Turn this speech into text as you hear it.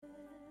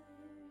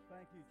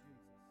you,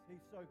 Jesus.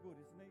 He's so good,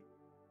 isn't he?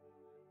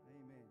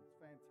 Amen. It's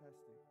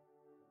fantastic.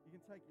 You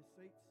can take your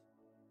seats.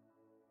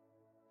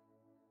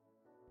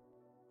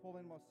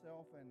 Paul and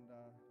myself and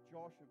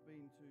Josh have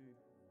been to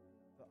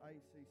the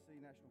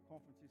ACC National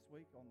Conference this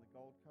week on the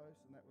Gold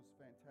Coast, and that was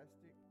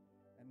fantastic.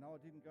 And no, I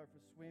didn't go for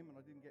a swim, and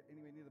I didn't get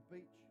anywhere near the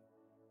beach,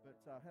 but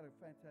had a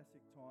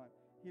fantastic time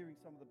hearing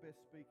some of the best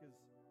speakers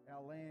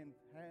our land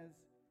has,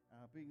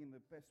 being in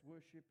the best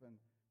worship and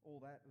all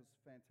that. It was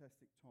a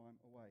fantastic time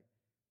away.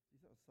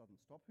 Geez, that was a sudden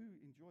stop. Who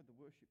enjoyed the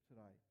worship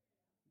today?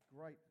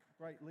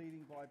 Great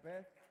leading by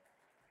Beth.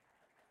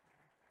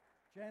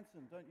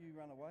 Jansen, don't you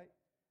run away.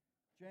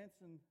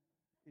 Jansen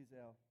is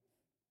our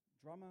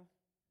drummer,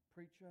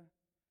 preacher,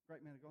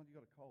 great man of God. You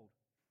got a cold.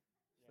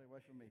 Stay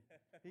away from me.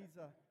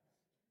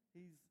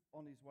 He's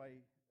on his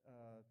way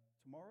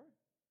tomorrow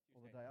or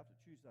the day after,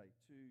 Tuesday,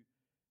 to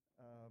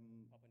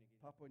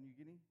Papua New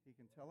Guinea. He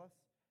can tell us,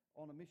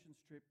 on a missions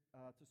trip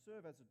to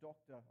serve as a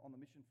doctor on the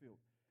mission field.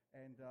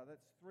 And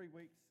that's 3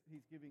 weeks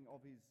he's giving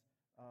of his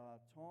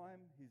time,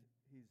 his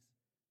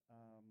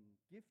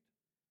gift,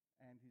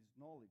 and his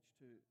knowledge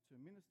to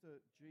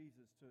minister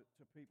Jesus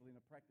to people in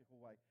a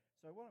practical way.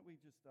 So why don't we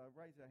just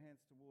raise our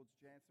hands towards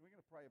Jansen. We're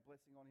going to pray a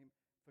blessing on him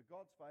for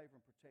God's favour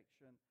and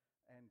protection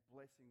and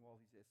blessing while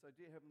he's there. So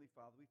dear Heavenly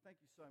Father, we thank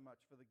you so much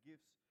for the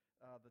gifts,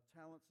 the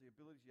talents, the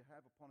abilities you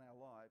have upon our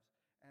lives.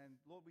 And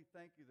Lord, we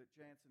thank you that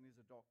Jansen is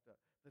a doctor,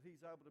 that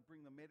he's able to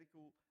bring the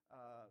medical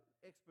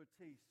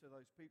expertise to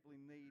those people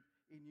in need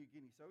in New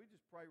Guinea. So we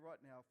just pray right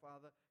now,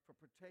 Father, for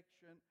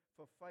protection,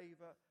 for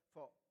favour,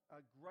 for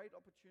great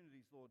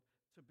opportunities, Lord,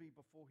 to be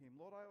before him.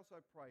 Lord, I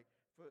also pray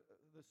for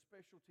the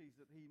specialties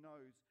that he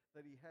knows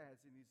that he has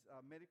in his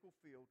medical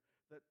field,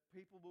 that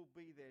people will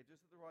be there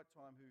just at the right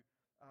time who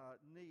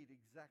need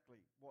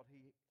exactly what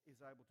he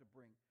is able to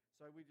bring.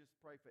 So we just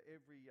pray for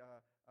every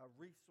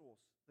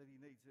resource that he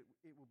needs,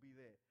 it will be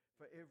there.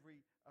 For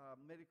every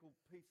medical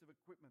piece of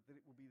equipment, that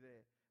it will be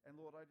there. And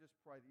Lord, I just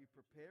pray that you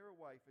prepare a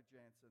way for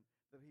Jansen,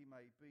 that he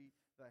may be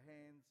the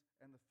hands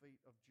and the feet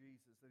of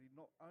Jesus, that he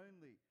not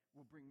only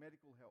will bring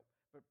medical help,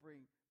 but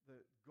bring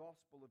the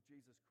gospel of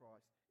Jesus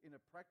Christ in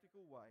a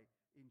practical way,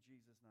 in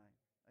Jesus' name.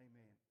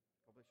 Amen.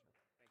 God bless you.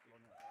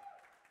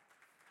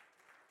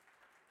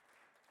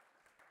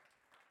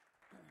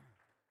 Thank you.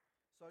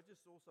 So I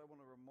just also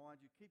want to remind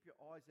you, keep your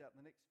eyes out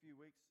in the next few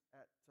weeks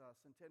at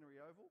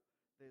Centenary Oval.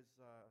 There's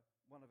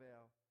one of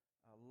our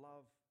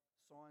love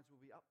signs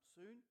will be up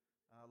soon.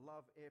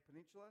 Love Eyre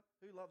Peninsula.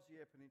 Who loves the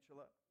Eyre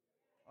Peninsula?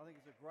 I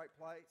think it's a great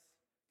place,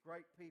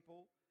 great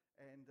people,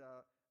 and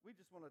we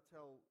just want to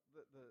tell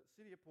the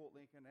City of Port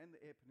Lincoln and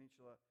the Eyre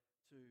Peninsula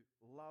to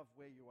love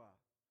where you are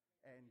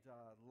and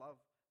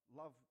love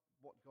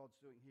what God's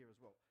doing here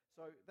as well.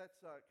 So that's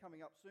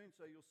coming up soon,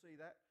 so you'll see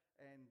that,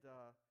 and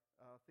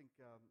I think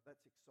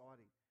that's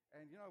exciting.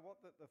 And you know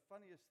what? The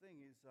funniest thing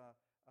is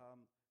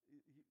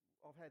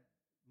I've had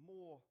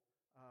more,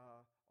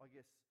 I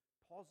guess,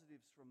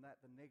 positives from that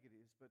than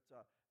negatives, but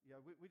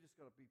we just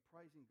got to be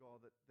praising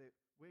God that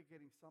we're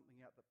getting something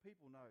out, that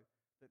people know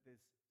that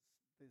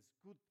there's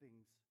good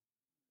things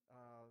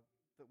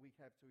that we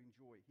have to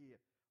enjoy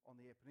here on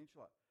the Eyre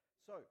Peninsula.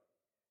 So,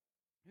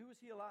 who was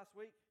here last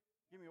week?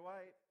 Give me a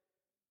wave.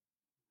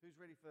 Who's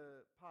ready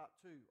for part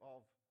 2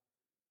 of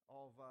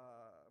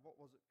what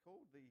was it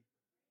called? The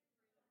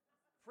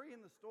Free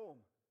in the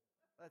Storm.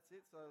 That's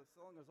it. So as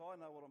long as I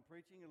know what I'm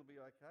preaching, it'll be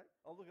okay.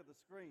 I'll look at the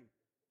screen.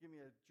 Give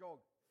me a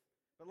jog.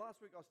 But last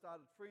week I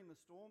started Free in the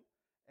Storm,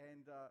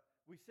 and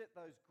we set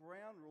those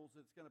ground rules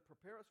that's going to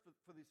prepare us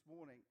for this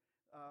morning.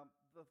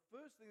 The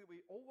first thing that we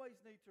always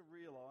need to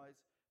realize,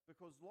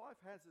 because life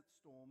has its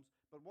storms,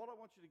 but what I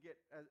want you to get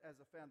as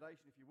a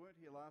foundation, if you weren't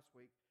here last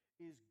week,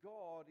 is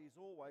God is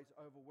always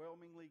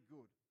overwhelmingly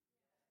good.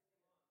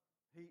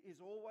 He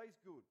is always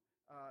good.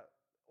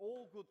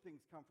 All good things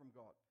come from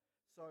God.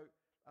 So,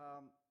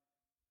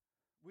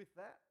 with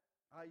that,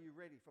 are you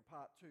ready for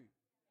part 2?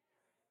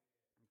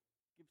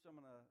 Give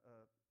someone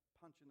a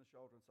punch in the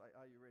shoulder and say,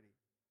 are you ready?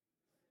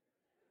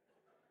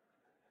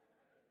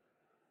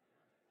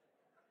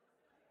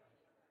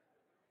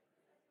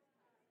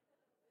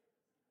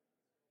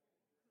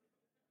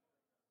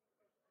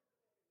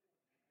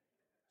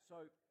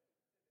 So,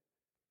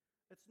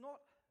 it's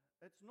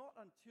not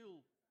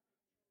until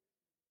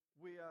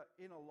we are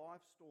in a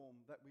life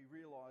storm that we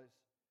realize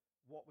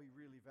what we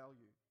really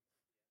value.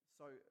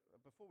 So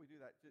before we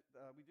do that,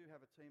 we do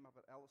have a team up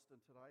at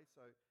Alliston today.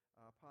 So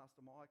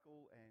Pastor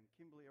Michael and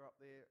Kimberly are up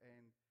there,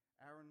 and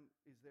Aaron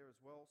is there as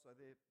well. So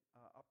they're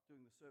up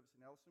doing the service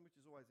in Alliston, which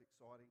is always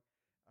exciting.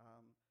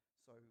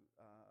 So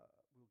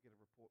we'll get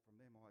a report from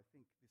them, I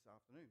think, this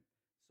afternoon.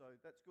 So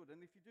that's good.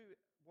 And if you do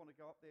want to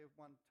go up there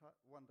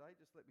one day,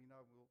 just let me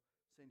know and we'll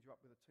send you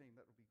up with a team.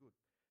 That will be good.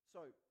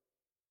 So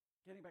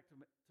getting back to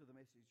the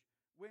message,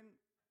 when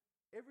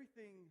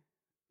everything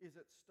is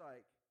at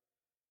stake,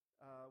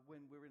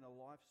 when we're in a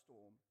life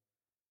storm,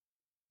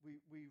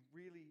 we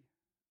really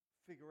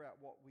figure out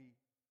what we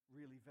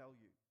really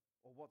value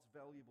or what's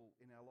valuable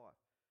in our life.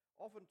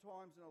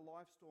 Oftentimes in a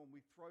life storm,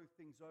 we throw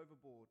things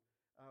overboard.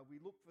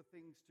 We look for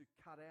things to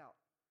cut out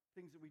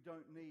things that we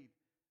don't need,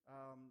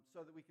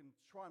 so that we can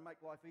try and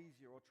make life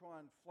easier or try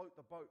and float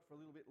the boat for a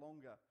little bit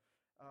longer.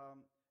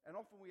 And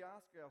often we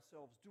ask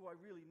ourselves, do I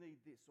really need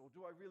this or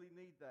do I really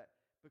need that?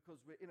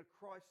 Because we're in a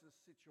crisis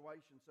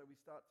situation, so we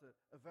start to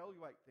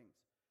evaluate things.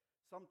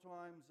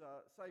 Sometimes,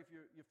 say if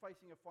you're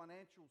facing a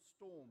financial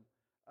storm,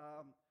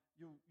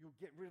 you'll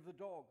get rid of the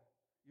dog.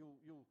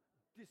 You'll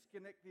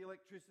disconnect the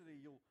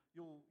electricity.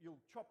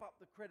 You'll chop up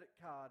the credit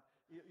card.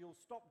 You'll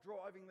stop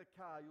driving the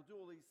car. You'll do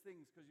all these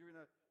things because you're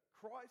in a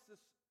crisis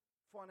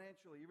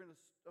financially. You're in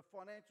a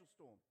financial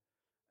storm.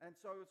 And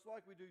so it's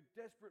like we do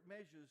desperate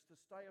measures to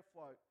stay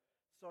afloat.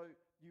 So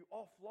you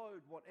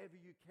offload whatever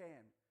you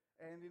can.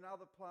 And in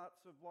other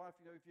parts of life,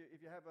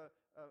 if you have a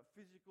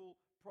physical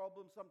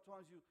problem,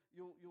 sometimes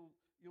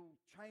you'll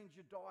change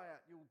your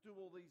diet. You'll do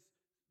all these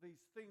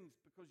things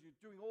because you're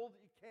doing all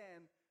that you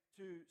can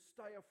to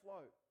stay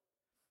afloat.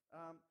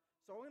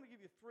 So I'm going to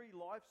give you 3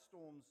 life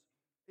storms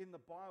in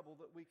the Bible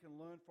that we can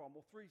learn from,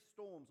 or 3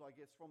 storms, I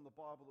guess, from the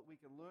Bible that we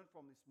can learn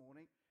from this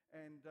morning.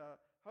 And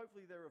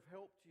hopefully they're of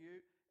help to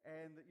you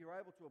and that you're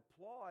able to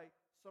apply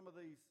some of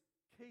these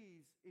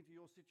keys into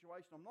your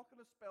situation. I'm not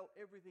going to spell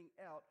everything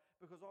out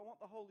because I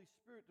want the Holy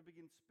Spirit to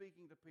begin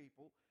speaking to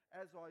people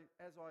as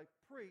I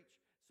preach,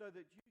 so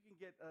that you can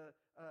get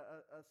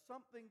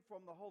something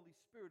from the Holy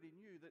Spirit in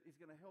you that is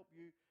going to help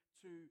you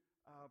to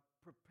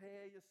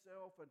prepare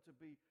yourself and to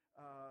be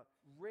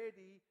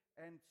ready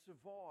and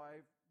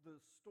survive the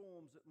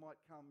storms that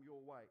might come your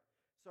way.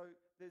 So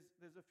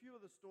there's a few of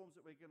the storms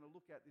that we're going to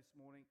look at this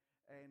morning,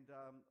 and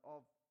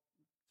I've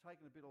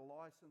taken a bit of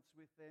license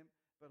with them,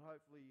 but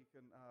hopefully you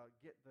can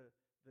get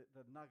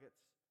the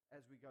nuggets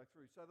as we go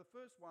through. So the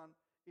first one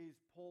is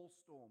Paul's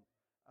storm.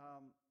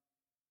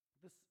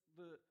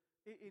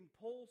 In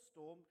Paul's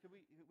storm, can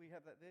we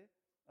have that there?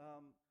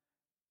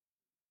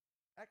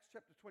 Acts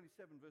chapter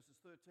 27, verses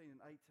 13 and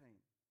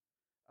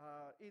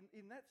 18.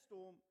 In that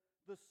storm,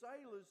 the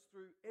sailors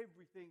threw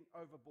everything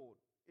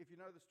overboard. If you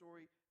know the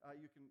story,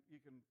 you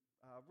can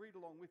read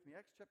along with me.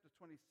 Acts chapter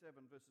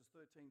 27, verses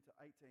 13 to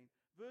 18.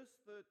 Verse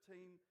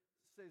 13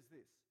 says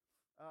this.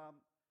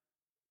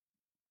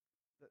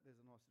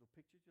 There's a nice little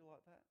picture. Do you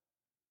like that?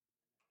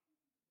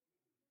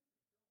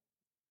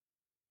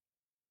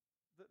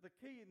 The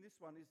key in this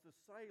one is the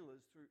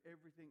sailors threw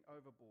everything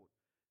overboard.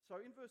 So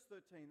in verse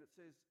 13 it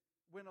says,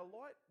 when a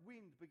light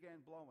wind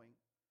began blowing,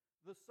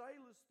 the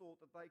sailors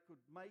thought that they could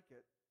make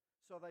it,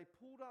 so they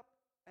pulled up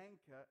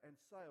anchor and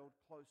sailed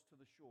close to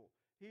the shore.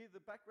 Here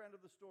the background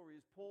of the story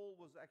is Paul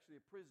was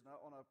actually a prisoner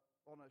on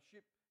a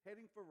ship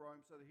heading for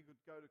Rome so that he could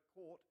go to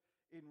court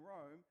in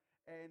Rome.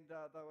 And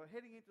they were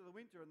heading into the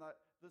winter, and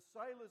the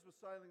sailors were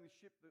sailing the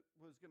ship that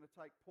was going to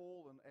take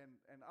Paul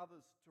and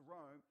others to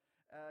Rome.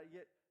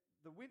 Yet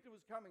the winter was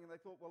coming, and they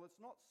thought, well,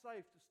 it's not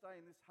safe to stay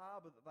in this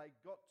harbour that they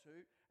got to,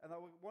 and they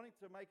were wanting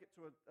to make it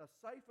to a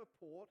safer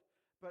port,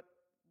 but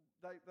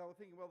they were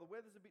thinking, well, the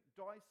weather's a bit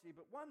dicey.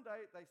 But one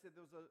day they said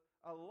there was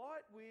a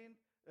light wind.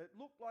 It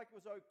looked like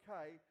it was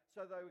okay,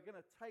 so they were going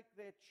to take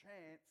their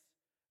chance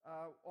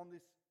on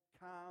this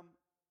calm,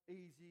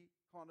 easy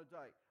kind of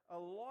day. A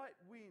light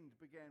wind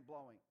began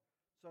blowing,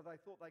 so they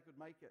thought they could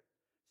make it.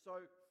 So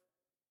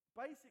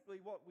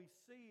basically what we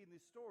see in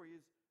this story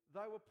is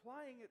they were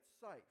playing it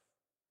safe.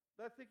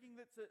 They're thinking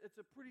that it's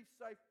a pretty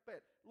safe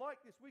bet. Like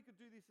this, we could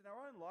do this in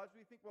our own lives.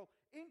 We think, well,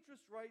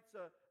 interest rates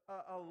are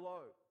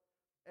low,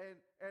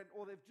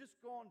 or they've just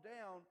gone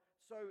down,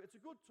 so it's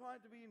a good time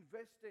to be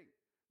investing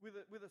with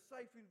a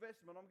safe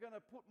investment. I'm going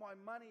to put my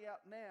money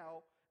out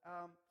now.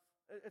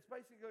 It's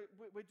basically,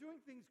 we're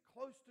doing things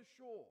close to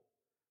shore.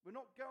 We're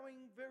not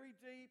going very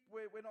deep.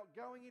 We're not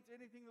going into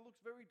anything that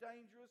looks very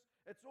dangerous.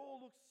 It all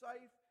looks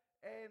safe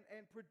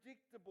and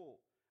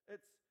predictable.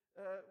 It's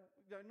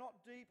not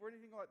deep or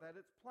anything like that.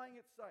 It's playing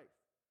it safe.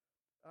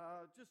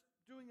 Just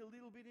doing a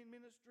little bit in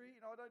ministry.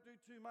 I don't do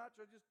too much.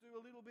 I just do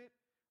a little bit.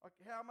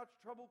 How much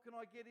trouble can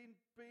I get in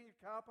being a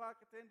car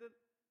park attendant?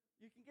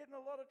 You can get in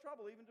a lot of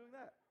trouble even doing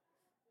that.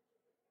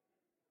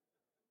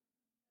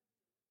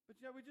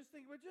 But we just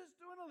think we're just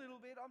doing a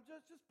little bit. I'm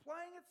just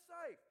playing it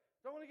safe.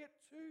 Don't want to get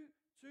too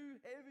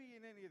heavy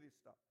in any of this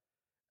stuff.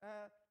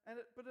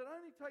 But it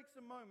only takes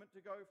a moment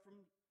to go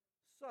from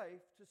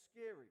safe to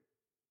scary.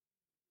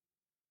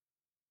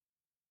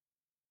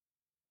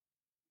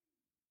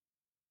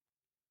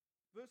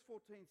 Verse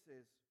 14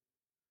 says,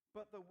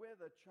 but the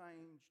weather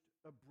changed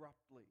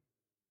abruptly,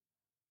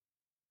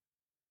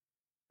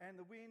 and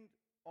the wind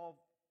of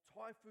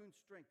typhoon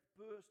strength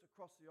burst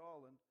across the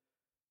island,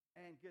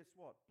 and guess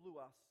what?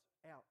 Blew us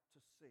out to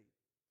sea.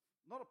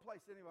 Not a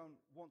place anyone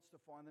wants to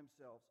find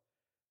themselves.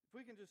 If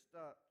we can just,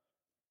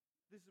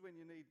 this is when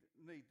you need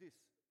this.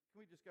 Can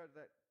we just go to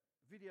that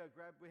video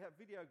grab? We have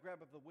video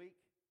grab of the week.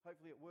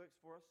 Hopefully it works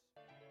for us.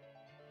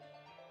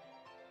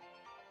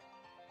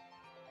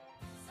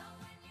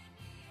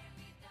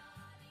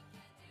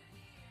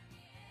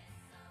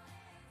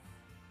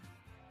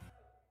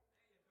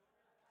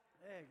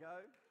 There you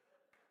go.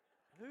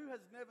 Who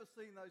has never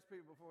seen those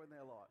people before in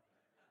their life?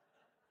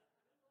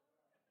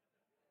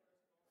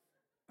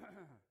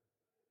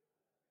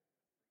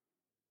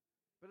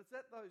 But it's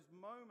at those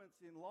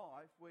moments in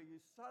life where you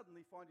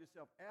suddenly find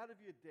yourself out of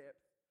your depth,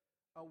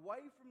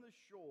 away from the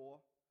shore,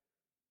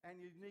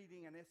 and you're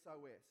needing an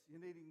SOS.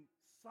 You're needing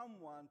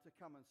someone to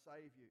come and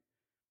save you.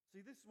 See,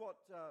 this is what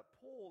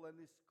Paul and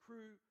this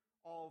crew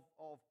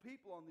of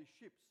people on this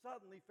ship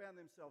suddenly found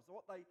themselves.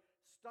 So what they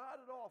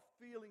started off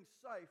feeling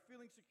safe,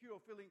 feeling secure,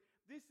 feeling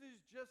this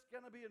is just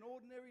going to be an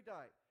ordinary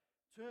day,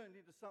 turned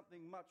into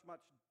something much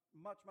worse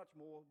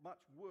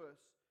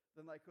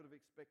than they could have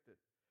expected.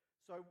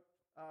 So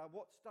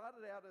what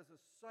started out as a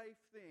safe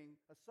thing,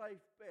 a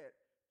safe bet,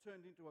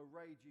 turned into a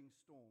raging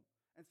storm.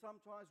 And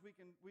sometimes we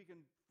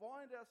can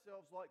find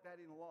ourselves like that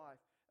in life.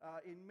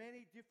 In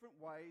many different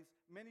ways,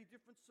 many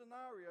different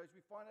scenarios,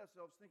 we find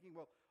ourselves thinking,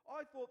 well,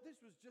 I thought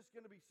this was just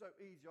going to be so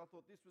easy. I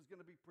thought this was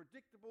going to be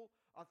predictable.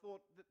 I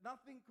thought that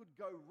nothing could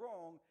go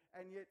wrong.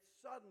 And yet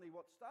suddenly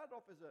what started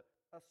off as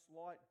a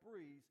slight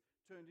breeze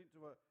turned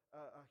into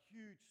a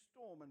huge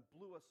storm and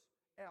blew us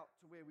out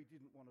to where we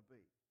didn't want to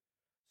be.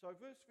 So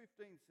verse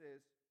 15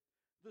 says,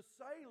 the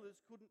sailors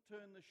couldn't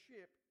turn the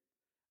ship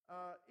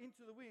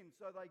into the wind,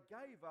 so they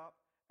gave up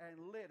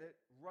and let it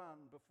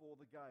run before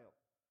the gale.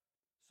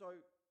 So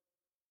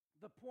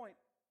the point,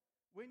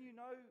 when you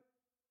know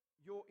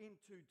you're in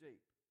too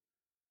deep,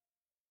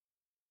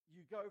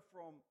 you go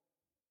from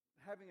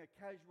having a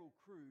casual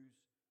cruise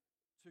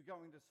to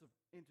going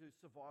into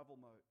survival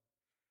mode.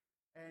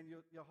 And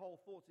your whole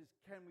thoughts is,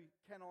 can we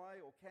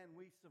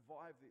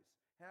survive this?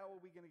 How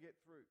are we going to get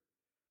through?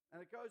 And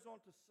it goes on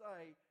to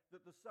say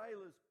that the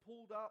sailors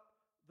pulled up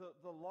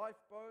the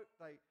lifeboat,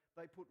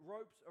 they put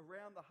ropes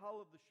around the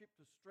hull of the ship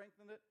to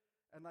strengthen it,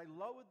 and they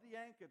lowered the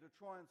anchor to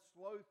try and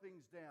slow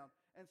things down.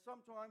 And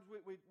sometimes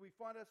we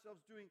find ourselves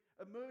doing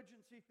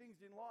emergency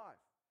things in life,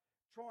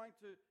 trying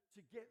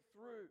to get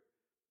through.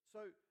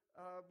 So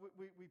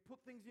we put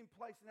things in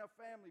place in our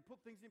family, put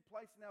things in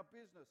place in our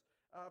business,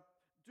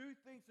 do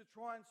things to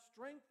try and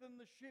strengthen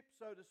the ship,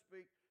 so to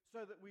speak,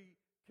 so that we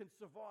can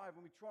survive,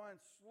 and we try and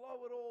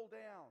slow it all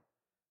down.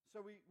 So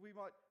we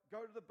might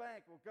go to the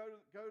bank or go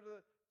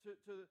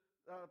to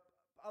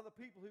other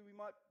people who we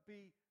might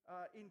be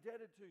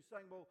indebted to,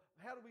 saying, well,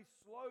 how do we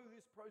slow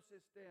this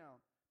process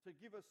down to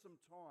give us some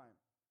time?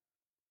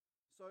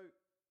 So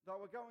they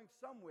were going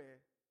somewhere,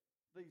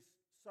 these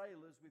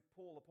sailors with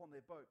Paul upon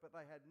their boat, but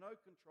they had no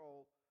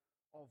control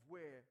of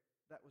where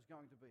that was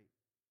going to be.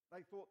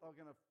 They thought they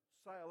were going to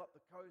sail up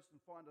the coast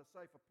and find a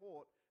safer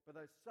port, but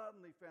they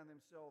suddenly found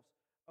themselves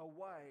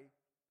away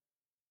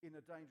in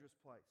a dangerous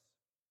place.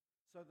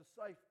 So the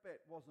safe bet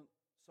wasn't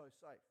so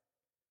safe.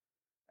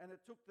 And it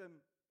took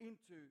them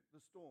into the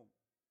storm.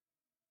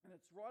 And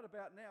it's right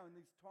about now, in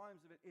these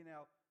times of it in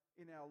our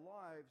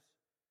lives,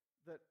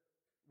 that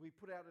we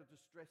put out a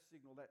distress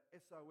signal, that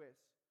SOS,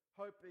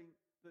 hoping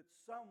that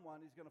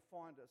someone is going to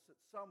find us,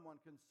 that someone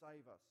can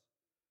save us.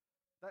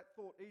 That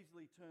thought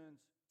easily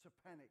turns to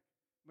panic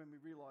when we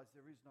realize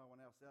there is no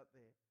one else out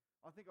there.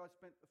 I think I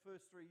spent the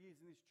first 3 years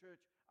in this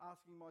church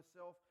asking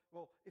myself,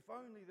 well, if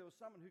only there was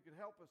someone who could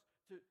help us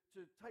to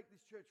take this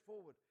church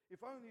forward.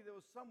 If only there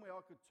was somewhere I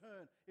could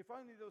turn. If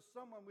only there was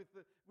someone with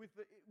the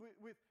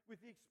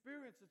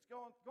experience that's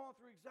gone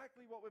through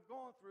exactly what we've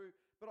gone through.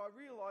 But I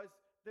realized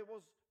there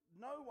was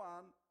no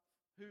one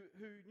who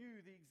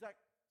knew the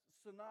exact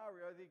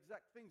scenario, the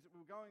exact things that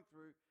we were going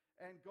through.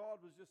 And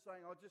God was just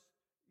saying, I just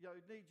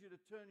need you to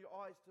turn your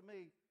eyes to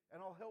me and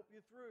I'll help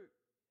you through.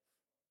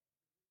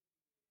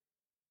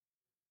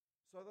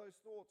 So those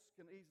thoughts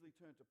can easily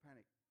turn to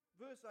panic.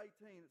 Verse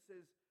 18, it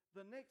says,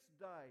 the next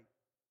day,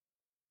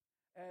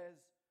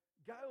 as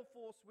gale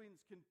force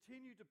winds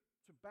continued to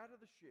batter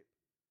the ship,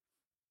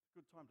 it's a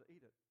good time to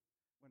eat it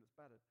when it's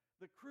battered,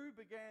 the crew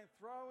began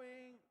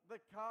throwing the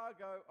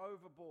cargo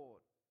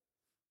overboard.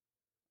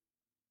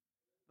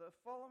 The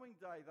following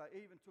day, they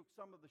even took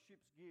some of the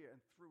ship's gear and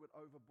threw it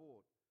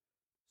overboard.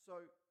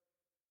 So,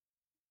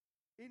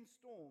 in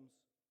storms,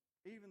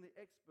 even the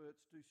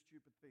experts do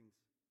stupid things.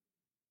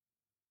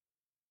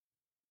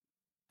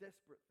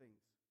 Desperate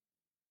things.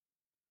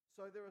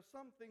 So there are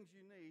some things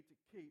you need to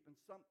keep and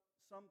some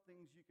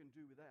things you can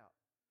do without.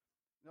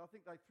 Now I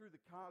think they threw the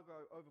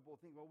cargo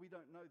overboard thinking, well, we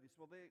don't know this.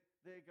 Well,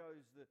 there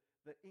goes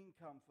the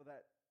income for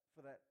that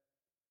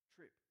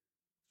trip.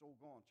 It's all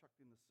gone,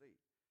 chucked in the sea.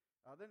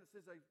 Then it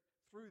says they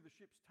threw the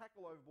ship's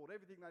tackle overboard,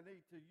 everything they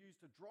need to use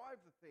to drive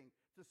the thing,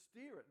 to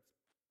steer it, it's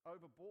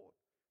overboard.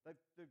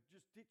 They've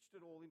just ditched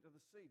it all into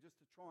the sea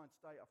just to try and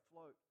stay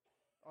afloat.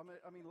 I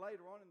mean,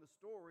 later on in the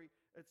story,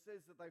 it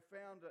says that they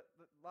found that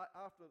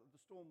after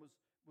the storm was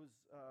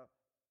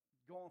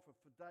gone for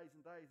days and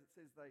days, it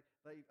says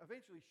they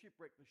eventually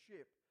shipwrecked the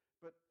ship,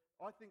 but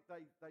I think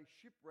they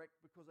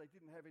shipwrecked because they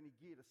didn't have any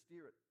gear to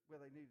steer it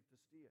where they needed to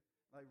steer.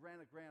 They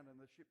ran aground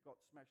and the ship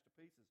got smashed to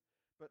pieces,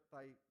 but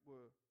they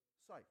were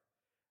safe.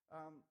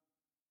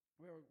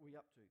 Where are we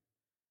up to?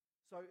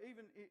 So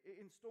even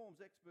in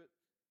storms,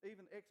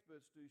 even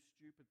experts do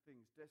stupid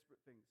things, desperate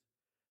things.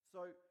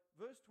 So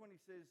verse 20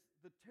 says,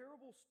 the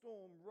terrible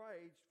storm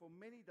raged for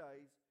many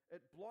days.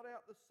 It blotted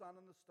out the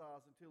sun and the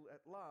stars until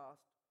at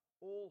last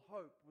all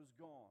hope was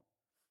gone.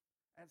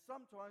 And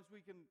sometimes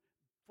we can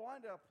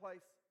find our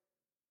place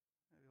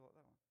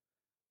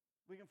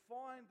We can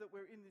find that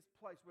we're in this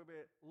place where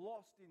we're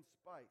lost in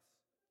space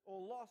or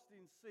lost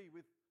in sea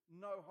with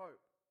no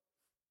hope.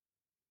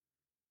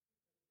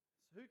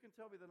 So who can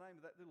tell me the name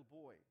of that little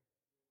boy?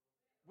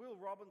 Will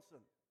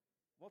Robinson.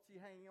 What's he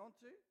hanging on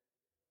to?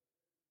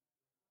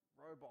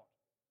 Robot.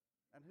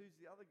 And who's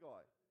the other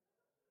guy?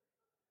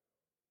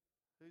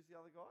 Who's the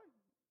other guy?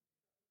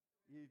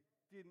 You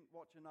didn't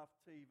watch enough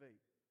TV.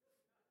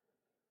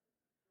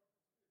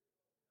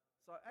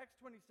 So Acts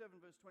 27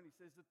 verse 20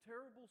 says, the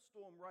terrible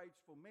storm raged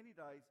for many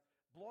days,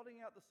 blotting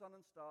out the sun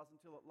and stars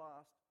until at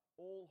last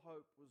all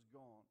hope was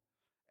gone.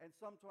 And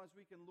sometimes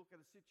we can look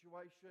at a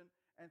situation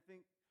and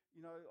think,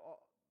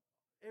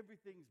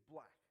 everything's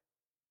black.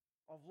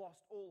 I've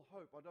lost all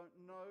hope. I don't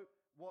know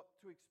what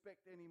to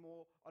expect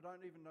anymore. I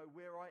don't even know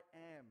where I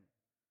am.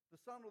 The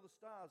sun or the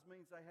stars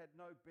means they had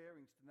no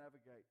bearings to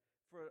navigate.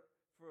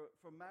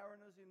 For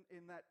mariners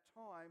in that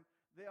time,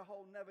 their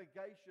whole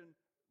navigation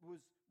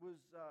was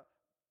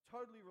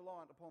totally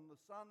reliant upon the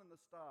sun and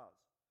the stars.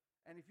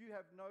 And if you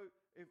have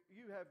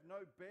no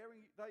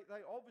bearing,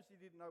 they obviously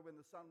didn't know when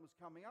the sun was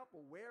coming up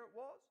or where it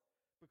was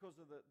because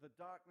of the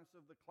darkness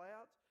of the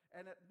clouds.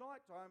 And at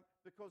night time,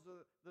 because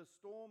of the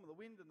storm, the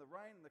wind and the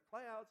rain and the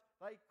clouds,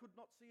 they could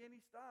not see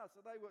any stars.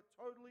 So they were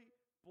totally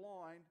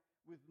blind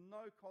with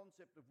no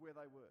concept of where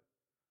they were.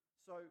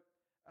 So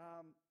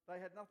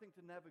they had nothing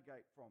to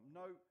navigate from,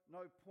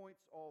 no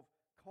points of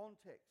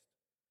context.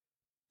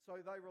 So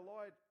they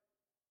relied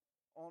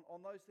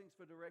on those things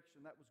for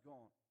direction. That was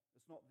gone.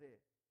 It's not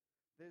there.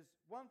 There's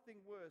one thing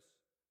worse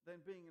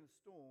than being in a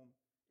storm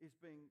is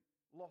being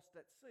lost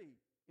at sea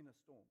in a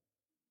storm.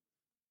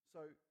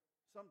 So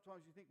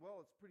sometimes you think,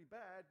 well, it's pretty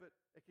bad, but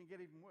it can get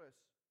even worse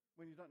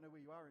when you don't know where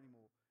you are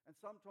anymore. And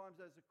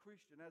sometimes as a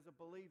Christian, as a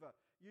believer,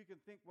 you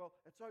can think, well,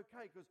 it's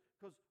okay because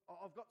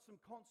I've got some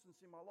constants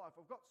in my life.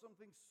 I've got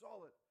something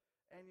solid.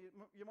 And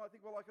you might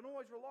think, well, I can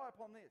always rely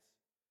upon this.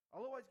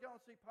 I'll always go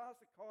and see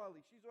Pastor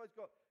Kylie. She's always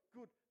got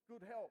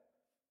good help.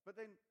 But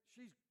then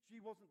she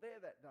wasn't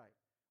there that day.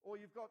 Or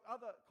you've got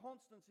other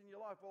constants in your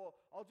life. Or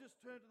I'll just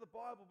turn to the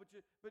Bible, but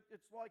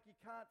it's like you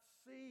can't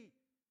see.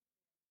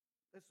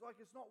 It's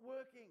like it's not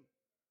working.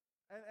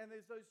 And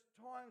there's those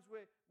times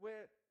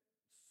where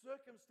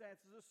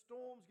circumstances, the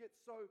storms get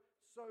so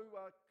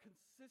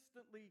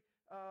consistently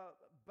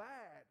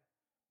bad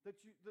that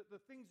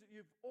the things that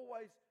you've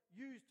always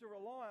used to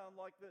rely on,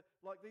 like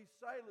these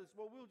sailors,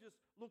 well, we'll just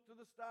look to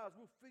the stars.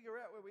 We'll figure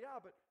out where we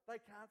are, but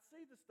they can't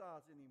see the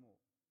stars anymore.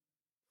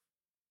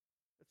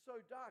 It's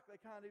so dark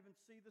they can't even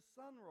see the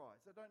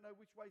sunrise. They don't know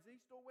which way's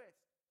east or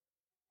west.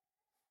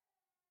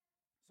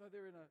 So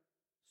they're in a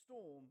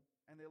storm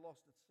and they're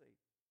lost at sea.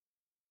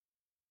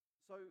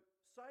 So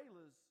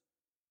sailors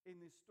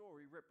in this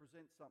story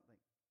represent something.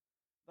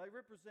 They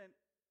represent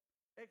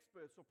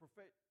experts or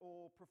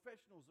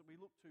professionals that we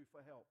look to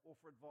for help or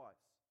for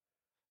advice.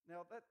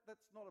 Now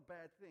that's not a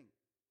bad thing,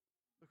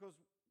 because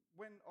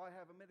when I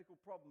have a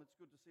medical problem, it's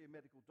good to see a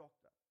medical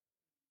doctor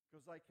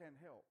because they can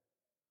help.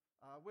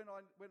 When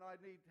I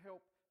need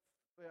help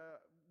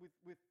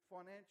with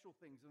financial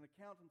things and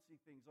accountancy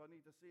things, I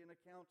need to see an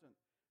accountant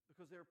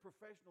because they're a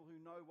professional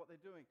who know what they're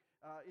doing.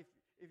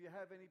 If you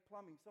have any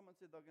plumbing, someone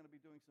said they're going to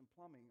be doing some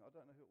plumbing. I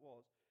don't know who it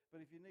was.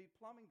 But if you need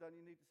plumbing done,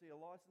 you need to see a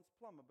licensed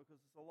plumber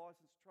because it's a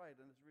licensed trade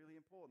and it's really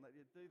important that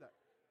you do that.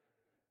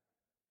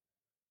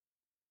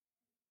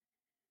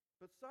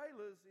 But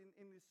sailors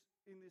in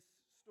this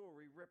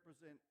story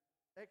represent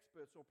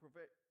experts or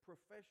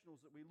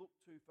professionals that we look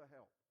to for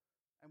help.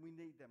 And we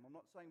need them. I'm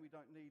not saying we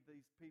don't need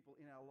these people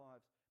in our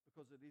lives,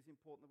 because it is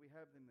important that we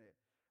have them there.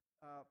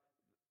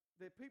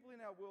 There are people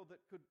in our world that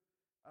could,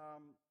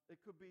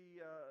 it could be,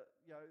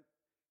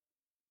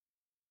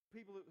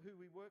 people who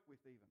we work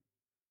with even.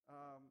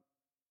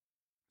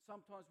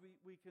 Sometimes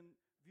we can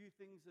view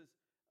things as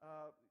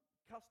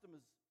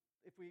customers.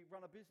 If we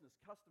run a business,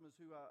 customers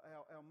who are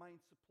our main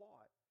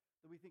supply,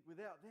 that we think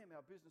without them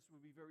our business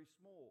would be very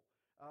small.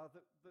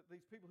 That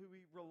these people who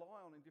we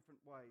rely on in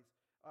different ways.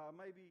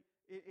 Maybe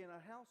in a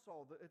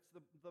household, that it's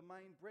the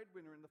main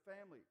breadwinner in the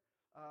family.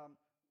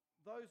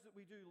 Those that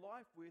we do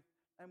life with,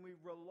 and we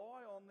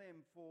rely on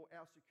them for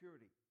our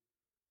security.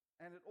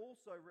 And it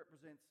also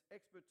represents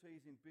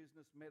expertise in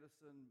business,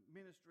 medicine,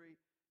 ministry,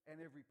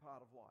 and every part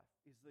of life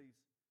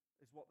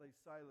is what these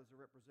sailors are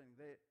representing.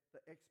 They're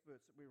the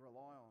experts that we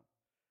rely on.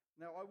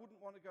 Now, I wouldn't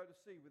want to go to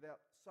sea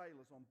without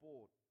sailors on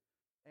board.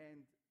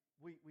 And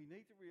we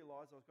need to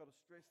realize, I've got to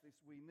stress this,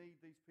 we need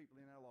these people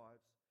in our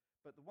lives.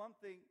 But the one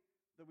thing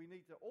that we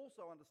need to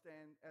also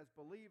understand as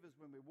believers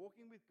when we're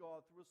walking with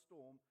God through a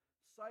storm,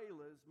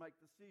 sailors make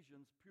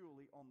decisions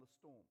purely on the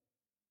storm.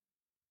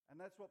 And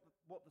that's what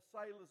the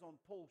sailors on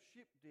Paul's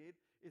ship did,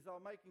 is they were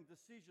making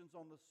decisions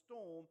on the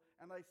storm,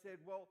 and they said,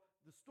 well,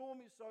 the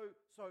storm is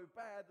so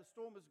bad, the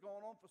storm has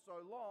gone on for so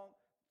long,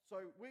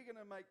 so we're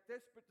going to make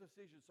desperate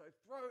decisions. So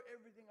throw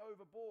everything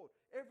overboard,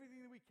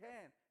 everything that we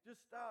can.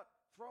 Just start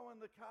throwing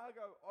the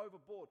cargo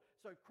overboard.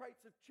 So crates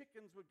of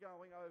chickens were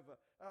going over.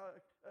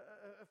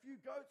 A few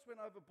goats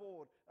went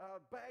overboard.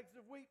 Bags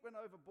of wheat went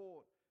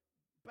overboard.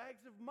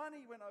 Bags of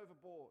money went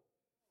overboard.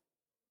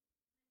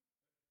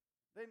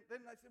 Then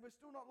they said, we're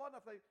still not light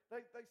enough.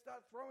 They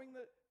start throwing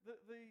the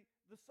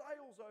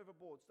sails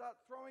overboard, start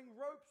throwing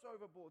ropes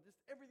overboard, just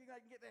everything they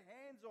can get their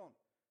hands on.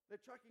 They're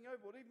chucking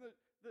overboard. Even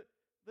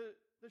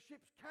the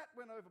ship's cat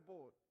went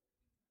overboard.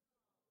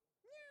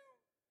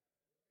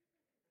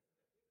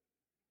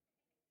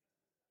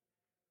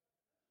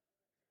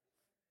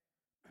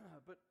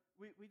 But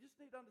we just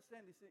need to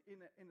understand this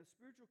in a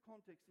spiritual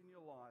context in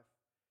your life.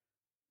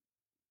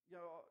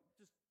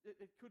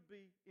 It could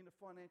be in a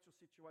financial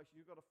situation.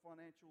 You've got a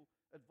financial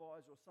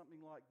advisor or something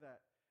like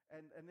that,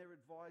 and they're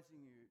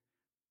advising you.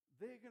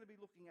 They're going to be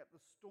looking at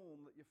the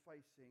storm that you're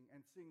facing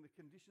and seeing the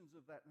conditions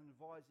of that and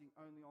advising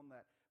only on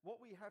that.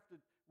 What we have to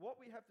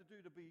do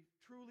to be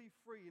truly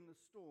free in the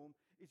storm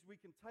is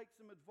we can take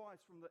some advice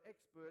from the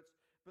experts,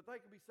 but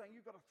they can be saying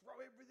you've got to throw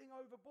everything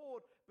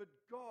overboard, but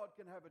God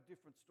can have a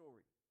different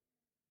story.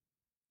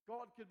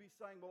 God could be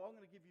saying, well, I'm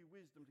going to give you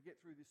wisdom to get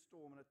through this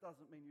storm, and it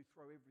doesn't mean you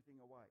throw everything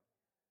away.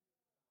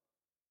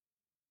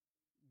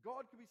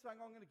 God could be saying,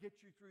 I'm going to get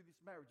you through this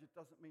marriage. It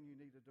doesn't mean you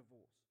need a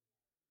divorce.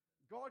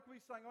 God could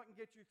be saying, I can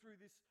get you through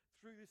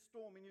this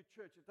storm in your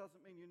church. It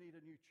doesn't mean you need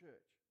a new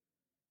church.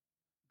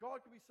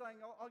 God could be saying,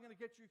 I'm going to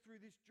get you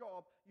through this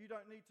job. You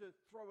don't need to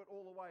throw it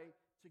all away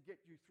to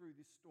get you through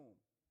this storm.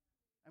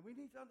 And we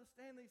need to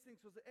understand these things,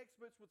 because the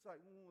experts would say,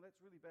 that's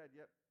really bad.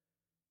 Yep,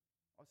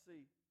 I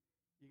see.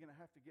 You're going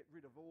to have to get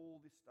rid of all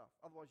this stuff.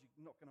 Otherwise,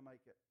 you're not going to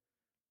make it.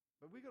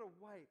 But we've got to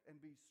wait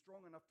and be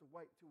strong enough to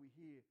wait till we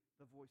hear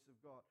the voice of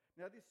God.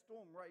 Now, this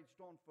storm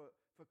raged on for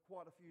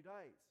quite a few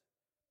days.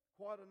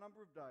 Quite a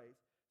number of days.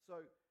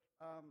 So,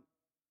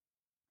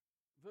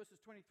 verses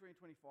 23 and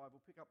 25,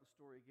 we'll pick up the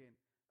story again.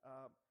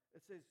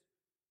 It says,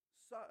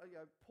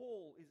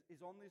 Paul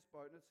is on this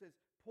boat, and it says,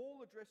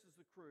 Paul addresses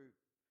the crew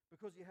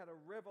because he had a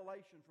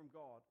revelation from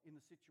God in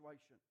the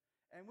situation.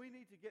 And we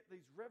need to get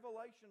these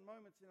revelation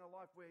moments in our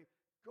life where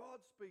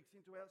God speaks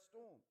into our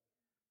storm.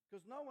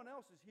 Because no one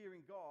else is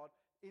hearing God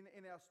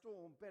in our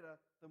storm better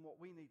than what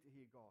we need to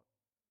hear God.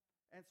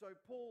 And so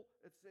Paul,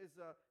 it says,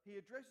 he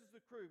addresses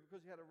the crew because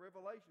he had a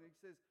revelation. He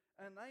says,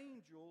 an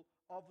angel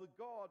of the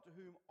God to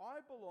whom I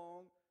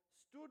belong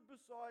stood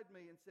beside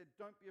me and said,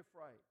 don't be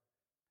afraid.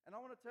 And I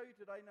want to tell you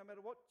today, no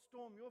matter what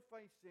storm you're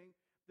facing,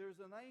 there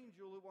is an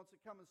angel who wants to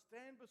come and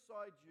stand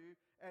beside you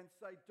and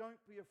say,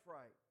 don't be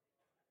afraid.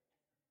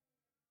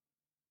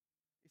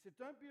 He said,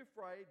 don't be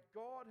afraid.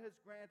 God has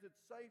granted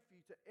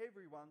safety to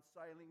everyone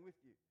sailing with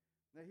you.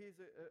 Now,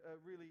 here's a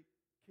really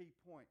key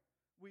point.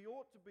 We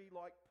ought to be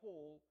like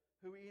Paul,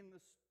 who in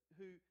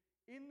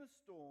the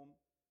storm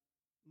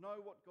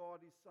know what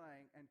God is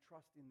saying and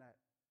trust in that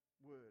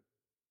word.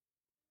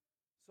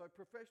 So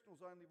professionals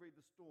only read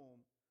the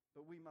storm,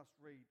 but we must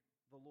read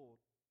the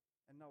Lord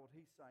and know what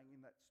he's saying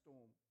in that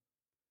storm.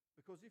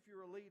 Because if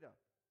you're a leader,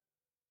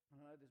 I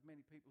know there's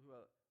many people who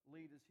are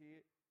leaders here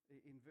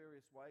in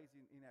various ways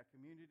in our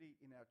community,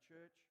 in our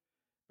church.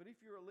 But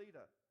if you're a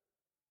leader,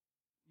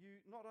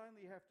 you not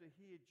only have to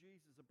hear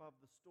Jesus above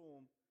the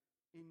storm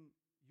in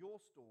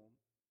your storm,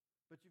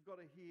 but you've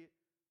got to hear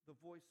the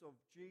voice of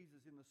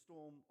Jesus in the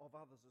storm of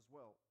others as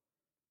well.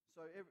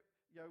 So,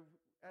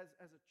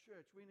 as a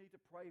church, we need to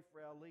pray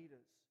for our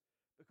leaders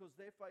because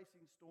they're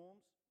facing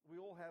storms.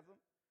 We all have them.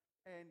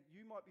 And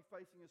you might be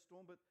facing a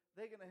storm, but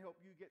they're going to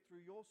help you get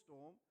through your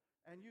storm.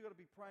 And you've got to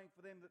be praying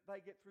for them that they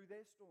get through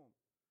their storm.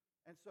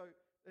 And so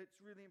it's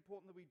really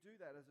important that we do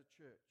that as a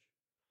church.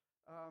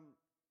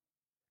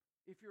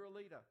 If you're a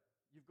leader,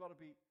 you've got to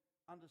be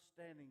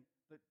understanding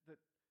that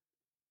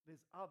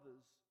there's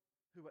others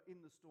who are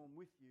in the storm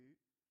with you,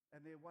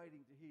 and they're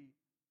waiting to hear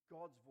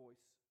God's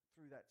voice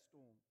through that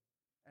storm.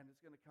 And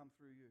it's going to come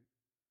through you.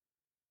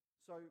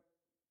 So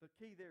the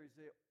key there is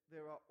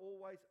there are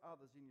always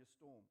others in your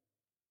storm.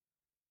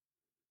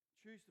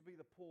 Choose to be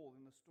the Paul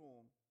in the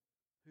storm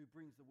who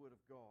brings the word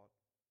of God,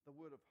 the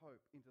word of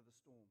hope into the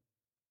storm,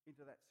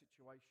 into that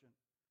situation.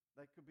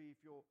 That could be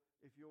if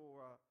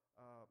you're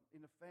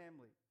in a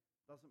family.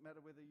 Doesn't matter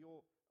whether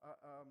you're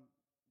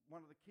one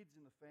of the kids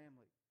in the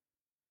family.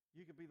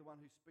 You could be the one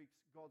who speaks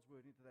God's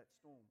word into that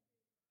storm.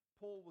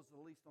 Paul was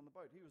the least on the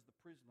boat. He was the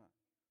prisoner.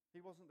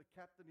 He wasn't the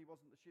captain. He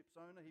wasn't the ship's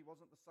owner. He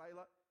wasn't the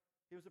sailor.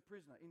 He was a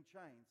prisoner in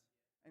chains.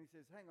 And he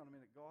says, hang on a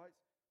minute, guys.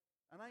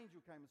 An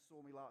angel came and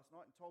saw me last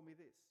night and told me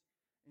this.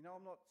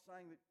 I'm not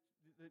saying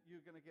that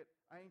you're going to get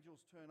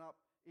angels turn up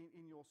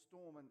in your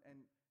storm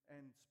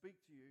and speak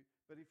to you,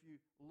 but if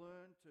you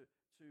learn to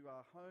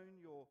hone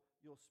your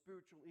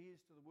spiritual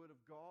ears to the word of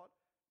God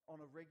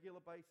on a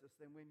regular basis,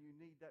 then when you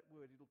need that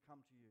word, it'll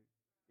come to you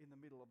in the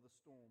middle of the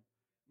storm.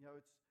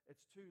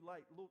 It's too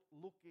late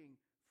looking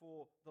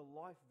for the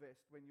life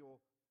vest when you're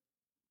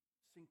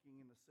sinking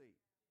in the sea.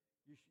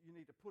 You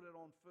need to put it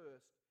on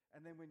first,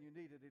 and then when you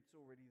need it, it's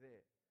already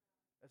there.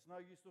 It's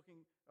no use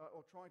looking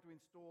or trying to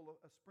install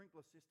a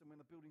sprinkler system when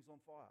the building's on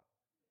fire.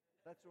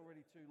 That's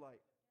already too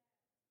late.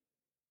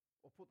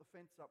 Or put the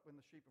fence up when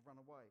the sheep have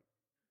run away.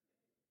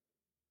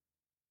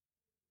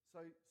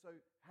 So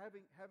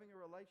having a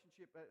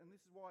relationship, and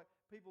this is why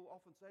people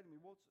often say to me,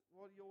 why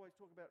do you always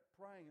talk about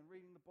praying and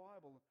reading the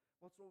Bible?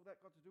 What's all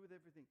that got to do with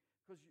everything?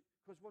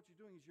 Because what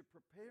you're doing is you're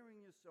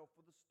preparing yourself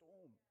for the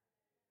storm.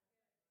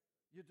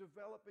 You're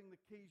developing the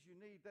keys you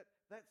need.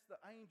 That's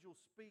the angel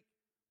speak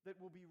that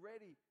will be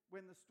ready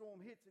when the storm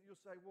hits. And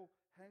you'll say, well,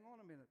 hang on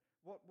a minute.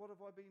 What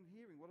have I been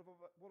hearing? What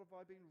have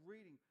I been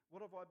reading?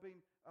 What have I been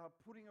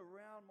putting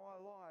around my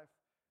life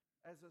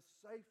as a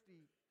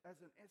safety, as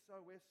an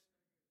SOS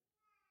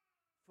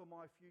for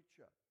my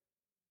future?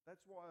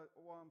 That's why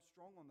I'm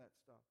strong on that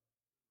stuff.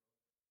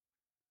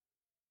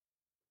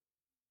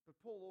 But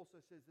Paul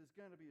also says there's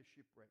going to be a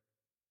shipwreck.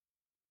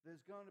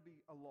 There's going to be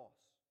a loss.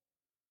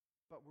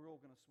 But we're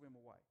all going to swim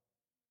away.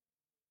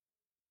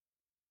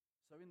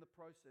 So in the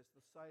process,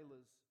 the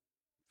sailors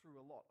threw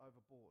a lot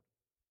overboard.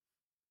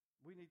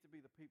 We need to be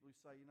the people who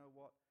say, you know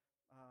what,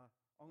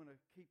 I'm going to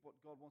keep what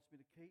God wants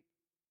me to keep.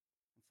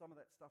 And some of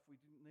that stuff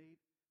we didn't need.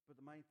 But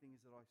the main thing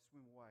is that I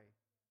swim away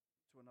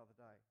to another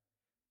day.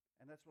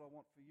 And that's what I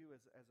want for you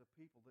as a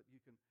people, that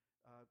you can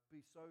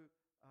be so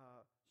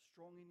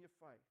strong in your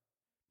faith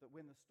that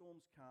when the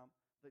storms come,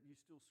 that you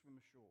still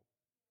swim ashore.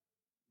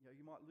 You know,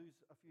 you might lose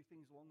a few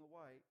things along the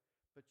way,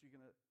 but you're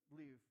going to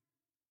live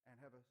and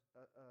have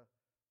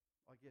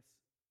I guess,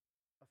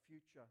 a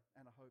future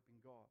and a hope in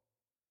God.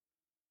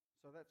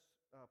 So that's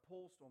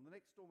Paul's storm. The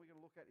next storm we're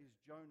going to look at is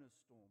Jonah's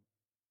storm.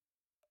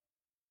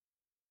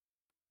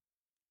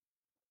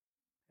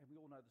 And we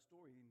all know the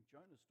story. In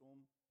Jonah's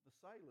storm, the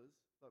sailors,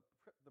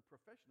 the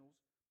professionals,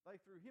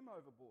 they threw him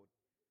overboard.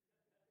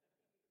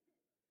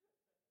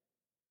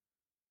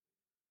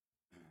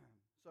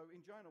 So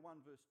in Jonah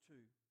 1 verse 2,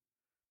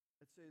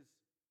 it says,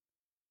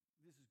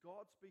 this is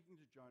God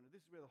speaking to Jonah.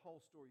 This is where the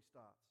whole story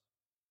starts.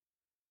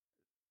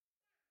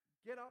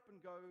 Get up and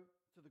go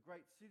to the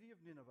great city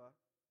of Nineveh.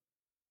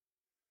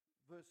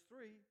 Verse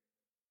 3,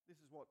 this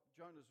is what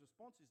Jonah's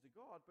response is to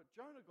God. But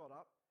Jonah got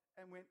up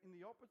and went in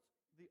the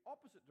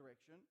opposite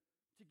direction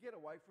to get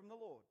away from the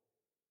Lord.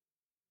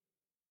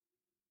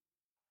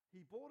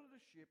 He boarded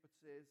a ship, it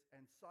says,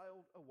 and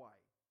sailed away.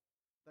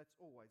 That's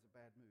always a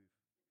bad move.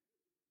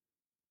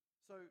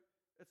 So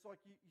it's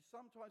like you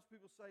sometimes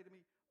people say to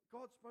me,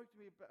 God spoke to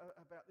me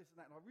about this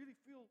and that, and I really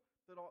feel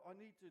that I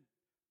need to,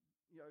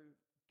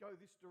 go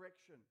this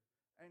direction.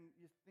 And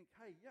you think,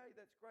 hey, yay,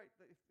 that's great.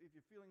 If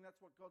you're feeling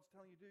that's what God's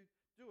telling you to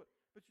do it.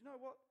 But you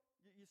know what?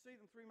 You see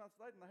them 3 months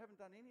later and they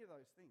haven't done any of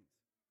those things.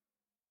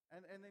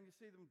 And then you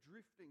see them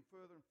drifting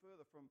further and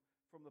further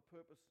from the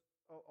purpose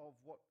of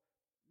what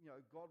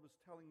God was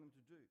telling them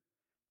to do.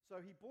 So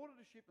he boarded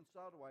a ship and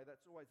sailed away.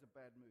 That's always a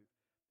bad move.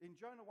 In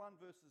Jonah 1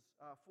 verses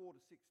 4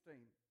 to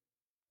 16,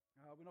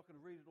 we're not going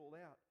to read it all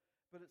out,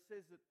 but it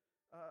says that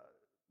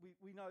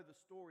we know the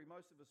story.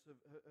 Most of us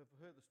have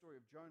heard the story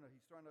of Jonah.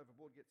 He's thrown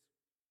overboard, gets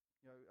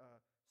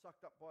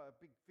sucked up by a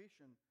big fish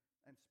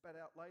and spat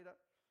out later.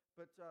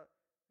 But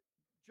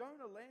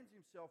Jonah lands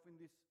himself in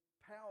this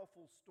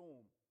powerful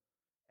storm.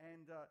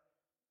 And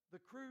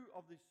the crew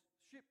of this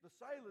ship, the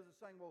sailors, are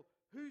saying, well,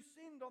 who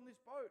sinned on this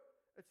boat?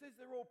 It says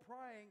they're all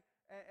praying,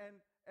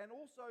 and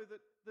also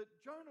that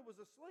Jonah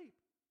was asleep.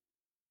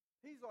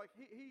 He's like,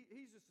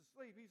 he's just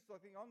asleep. He's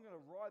like, I'm going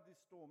to ride this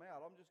storm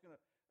out.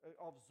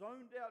 I've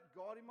zoned out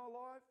God in my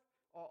life.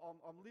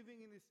 I'm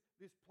living in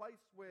this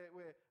place where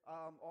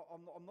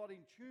I'm not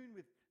in tune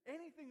with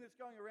anything that's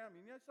going around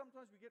me.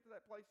 Sometimes we get to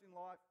that place in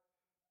life.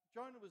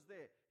 Jonah was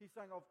there. He's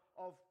saying,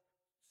 I've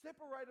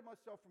separated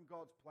myself from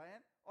God's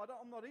plan.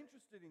 I'm not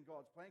interested in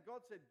God's plan.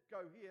 God said,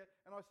 go here.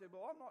 And I said,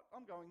 well,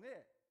 I'm going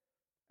there.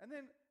 And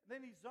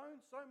then he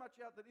zoned so much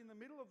out that in the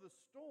middle of the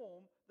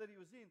storm that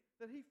he was in,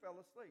 that he fell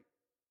asleep.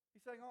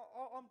 He's saying,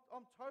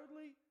 I'm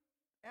totally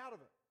out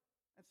of it.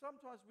 And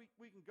sometimes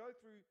we can go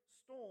through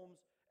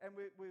storms and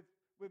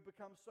we've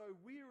become so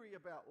weary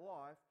about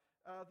life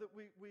that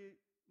we're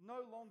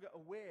no longer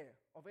aware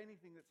of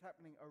anything that's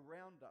happening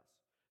around us.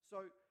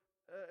 So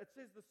it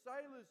says the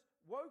sailors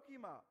woke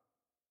him up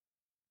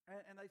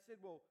and they said,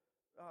 well,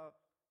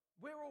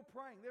 we're all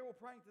praying. They're all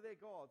praying to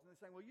their gods. And they're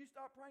saying, well, you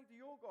start praying to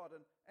your God.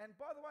 And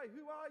by the way,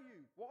 who are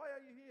you? Why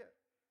are you here?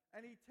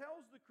 And he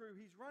tells the crew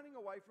he's running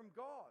away from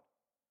God.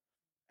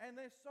 And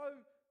they're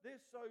so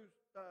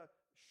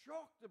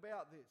shocked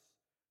about this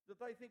that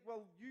they think,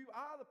 well, you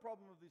are the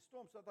problem of this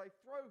storm. So they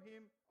throw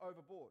him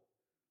overboard.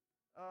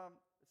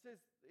 It says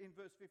in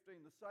verse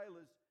 15, the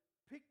sailors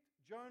picked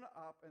Jonah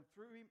up and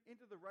threw him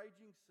into the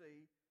raging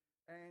sea,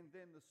 and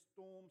then the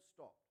storm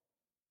stopped.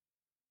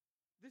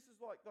 This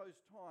is like those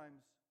times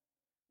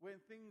when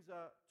things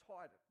are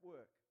tight at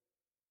work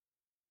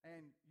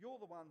and you're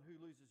the one who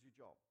loses your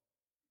job.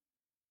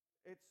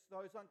 It's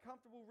those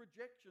uncomfortable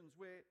rejections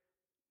where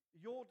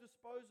you're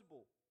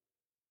disposable.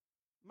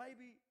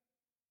 Maybe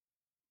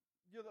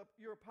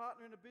you're a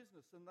partner in a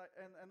business and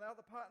the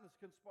other partners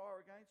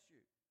conspire against you.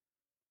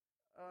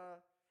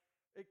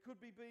 It could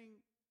be being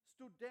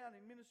stood down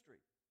in ministry.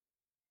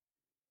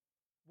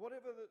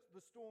 Whatever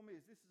the storm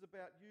is, this is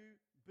about you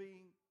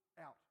being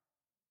out.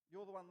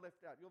 You're the one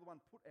left out. You're the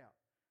one put out.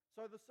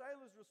 So the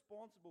sailors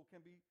responsible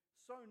can be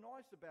so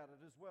nice about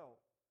it as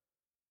well.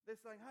 They're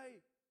saying,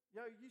 hey,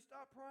 you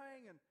start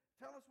praying and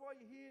tell us why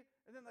you're here.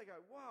 And then they go,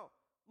 wow,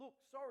 look,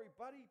 sorry,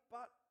 buddy,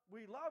 but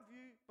we love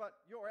you,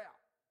 but you're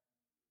out.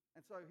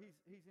 And so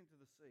he's into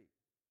the sea.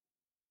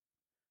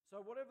 So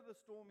whatever the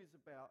storm is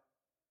about,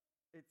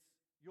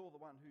 you're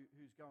the one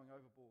who's going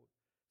overboard.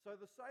 So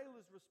the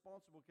sailors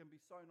responsible can be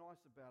so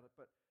nice about it,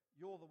 but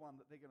you're the one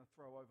that they're going to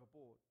throw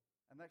overboard.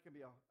 And that can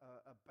be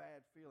a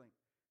bad feeling.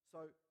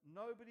 So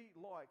nobody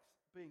likes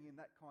being in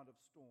that kind of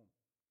storm.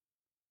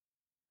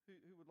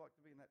 Who would like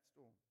to be in that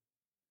storm?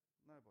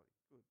 Nobody.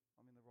 Good.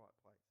 I'm in the right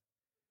place.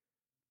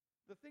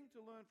 The thing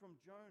to learn from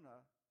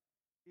Jonah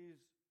is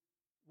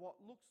what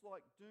looks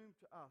like doom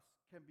to us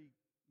can be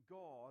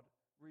God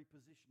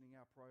repositioning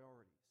our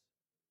priorities.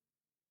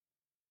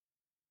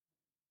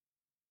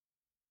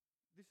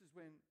 This is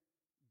when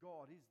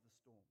God is the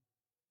storm.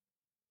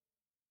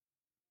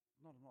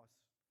 Not a nice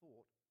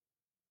thought.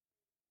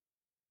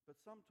 But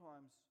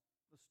sometimes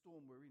the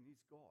storm we're in is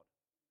God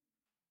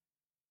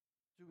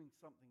doing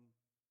something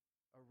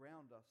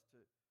around us to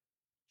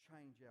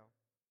change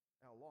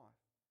our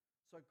life.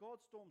 So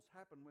God's storms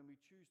happen when we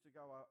choose to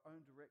go our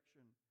own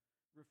direction,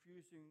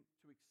 refusing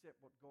to accept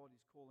what God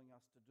is calling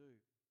us to do.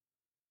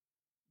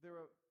 There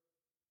are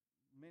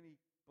many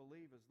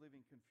believers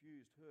living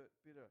confused, hurt,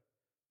 bitter,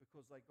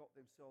 because they got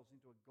themselves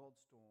into a God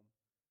storm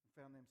and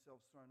found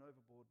themselves thrown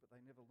overboard, but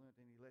they never learnt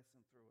any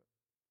lesson through it.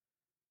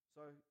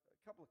 So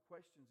a couple of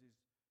questions is,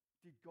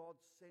 did God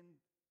send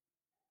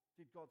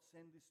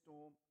this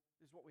storm?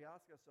 This is what we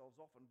ask ourselves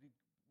often.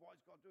 Why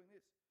is God doing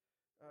this?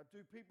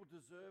 Do people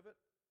deserve it?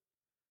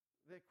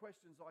 They're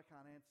questions I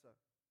can't answer.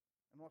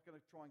 I'm not going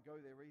to try and go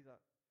there either.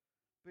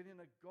 But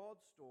in a God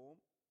storm,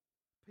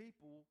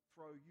 people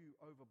throw you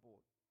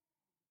overboard.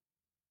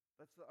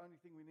 That's the only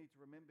thing we need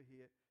to remember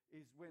here,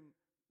 is when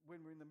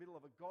we're in the middle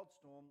of a God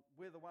storm,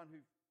 we're the one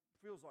who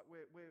feels like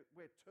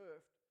we're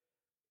turfed,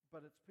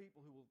 but it's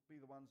people who will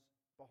be the ones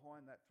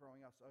behind that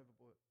throwing us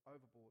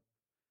overboard.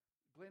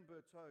 Glenn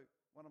Bertot,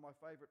 one of my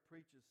favourite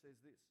preachers, says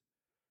this: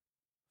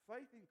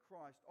 faith in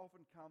Christ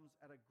often comes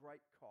at a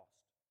great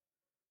cost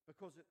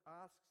because it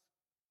asks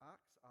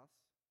us.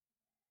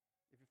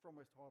 If you're from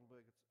West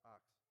Heidelberg, it's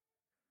asks.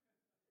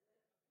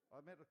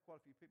 I've met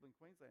quite a few people in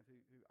Queensland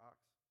who ask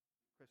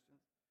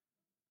questions.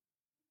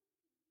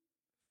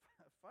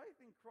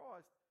 Faith in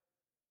Christ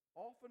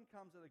often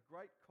comes at a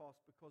great cost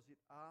because it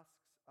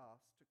asks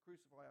us to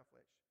crucify our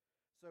flesh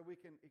so we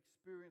can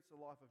experience the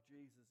life of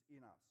Jesus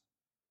in us.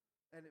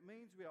 And it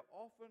means we are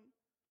often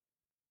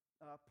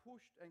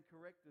pushed and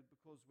corrected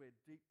because we're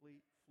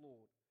deeply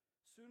flawed.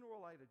 Sooner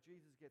or later,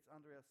 Jesus gets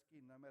under our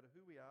skin, no matter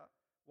who we are,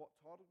 what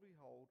title we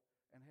hold,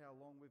 and how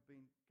long we've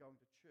been going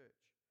to church.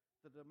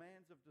 The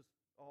demands of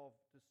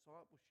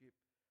discipleship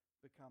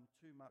become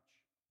too much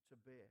to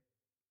bear.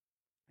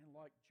 And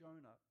like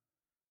Jonah,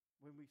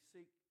 when we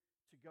seek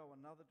to go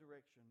another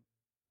direction,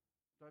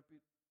 don't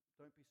be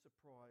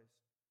surprised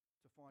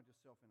to find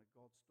yourself in a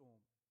God storm.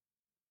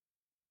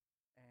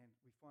 And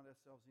we find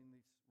ourselves in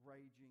this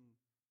raging,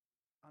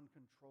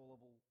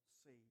 uncontrollable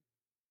sea.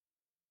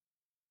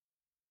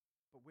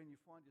 But when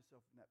you find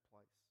yourself in that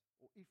place,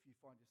 or if you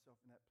find yourself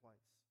in that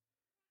place,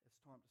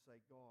 it's time to say,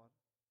 God,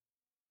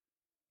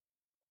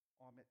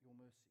 I'm at your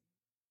mercy.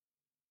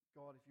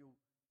 God, if you'll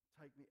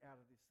take me out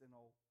of this, then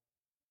I'll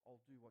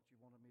do what you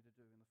wanted me to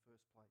do in the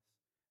first place.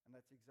 And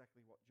that's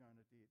exactly what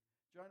Jonah did.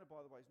 Jonah,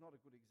 by the way, is not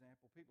a good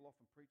example. People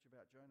often preach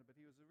about Jonah, but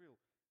he was a real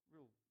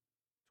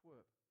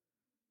twerp.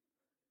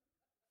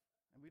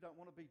 And we don't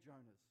want to be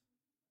Jonahs.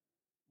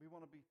 We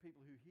want to be people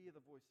who hear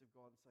the voice of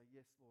God and say,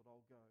 yes, Lord,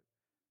 I'll go.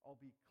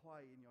 I'll be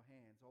clay in your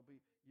hands.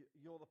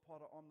 You're the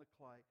potter, I'm the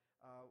clay.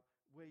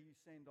 Where you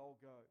send, I'll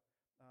go.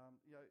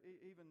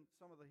 Even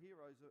some of the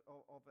heroes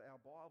of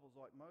our Bibles,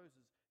 like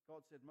Moses,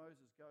 God said,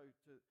 Moses, go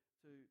to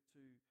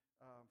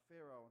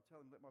Pharaoh and tell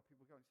him, let my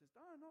people go. And he says,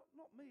 no,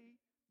 not me.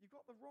 You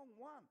got the wrong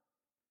one.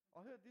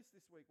 I heard this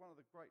week. One of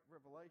the great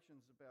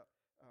revelations about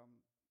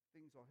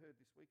things I heard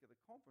this week at the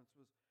conference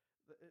was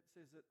that it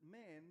says that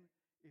men,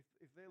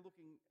 if they're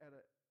looking at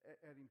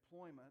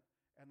employment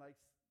and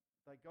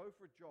they go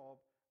for a job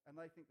and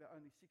they think they're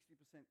only 60%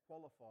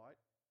 qualified,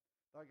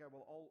 they go,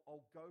 well,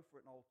 I'll go for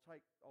it and I'll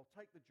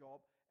take the job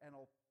and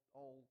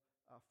I'll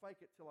fake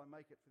it till I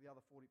make it for the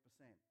other 40%.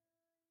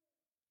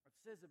 It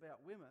says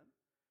about women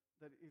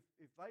that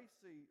if they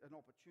see an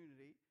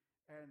opportunity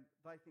and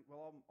they think,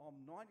 well,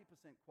 I'm 90%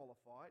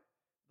 qualified,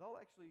 they'll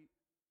actually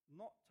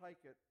not take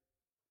it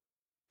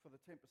for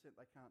the 10%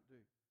 they can't do.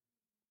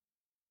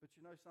 But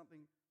you know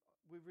something?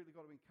 We've really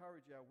got to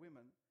encourage our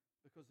women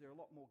because they're a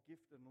lot more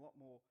gifted and a lot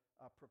more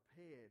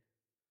prepared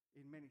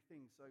in many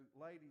things. So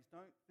ladies,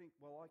 don't think,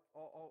 well,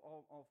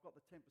 I've got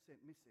the 10%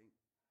 missing,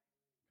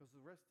 because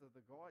the rest of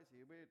the guys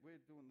here, we're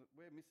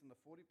missing the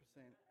 40%.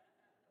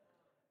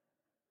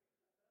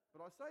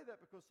 But I say that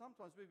because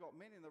sometimes we've got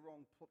men in the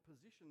wrong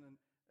position,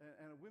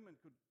 and a woman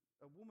could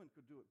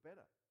do it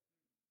better.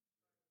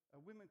 A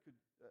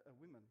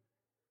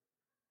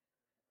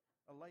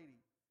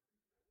lady.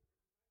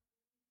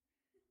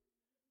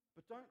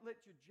 But don't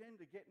let your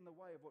gender get in the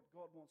way of what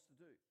God wants to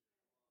do.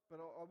 But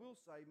I will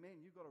say,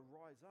 men, you've got to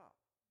rise up.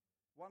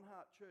 One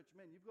Heart Church,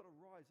 men, you've got to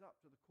rise up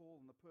to the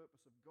call and the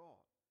purpose of God,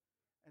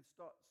 and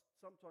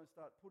sometimes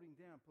start putting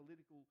down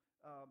political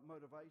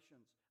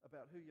motivations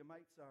about who your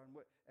mates are and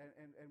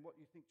what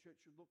you think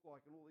church should look like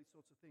and all these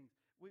sorts of things.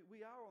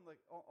 We are on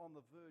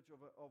the verge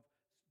of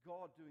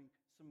God doing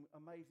some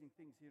amazing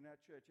things here in our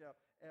church.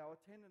 Our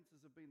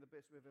attendances have been the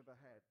best we've ever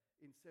had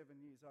in 7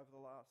 years over the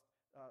last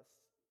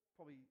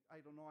probably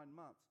 8 or 9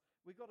 months.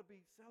 We've got to be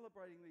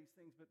celebrating these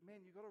things, but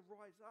men, you've got to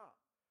rise up.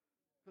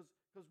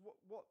 Because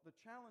what the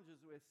challenges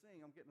we're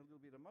seeing, I'm getting a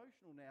little bit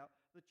emotional now,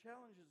 the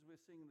challenges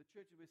we're seeing in the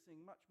church is we're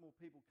seeing much more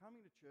people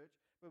coming to church,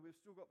 but we've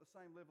still got the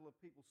same level of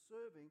people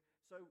serving,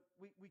 so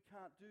we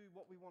can't do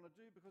what we want to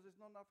do because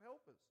there's not enough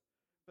helpers.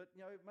 But,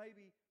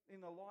 maybe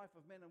in the life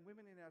of men and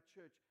women in our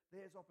church,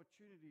 there's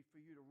opportunity for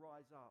you to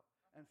rise up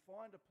and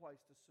find a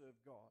place to serve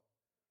God.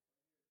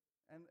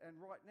 And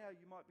right now,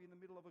 you might be in the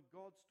middle of a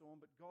God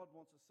storm, but God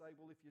wants to say,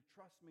 well, if you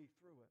trust me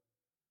through it,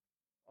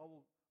 I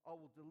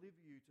will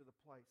deliver you to the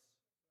place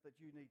that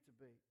you need to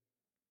be.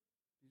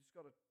 You just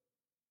got to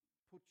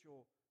put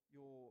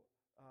your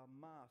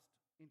mast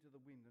into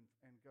the wind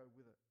and go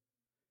with it.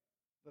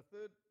 The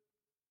third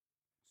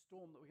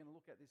storm that we're going to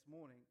look at this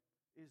morning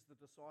is the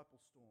disciple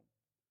storm.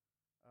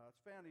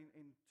 It's found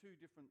in two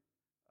different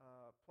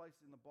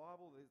places in the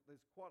Bible.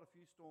 There's quite a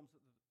few storms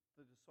that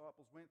the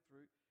disciples went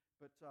through,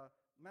 but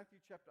Matthew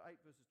chapter 8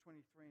 verses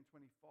 23 and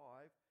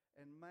 25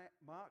 and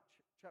Mark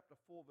chapter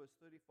 4 verse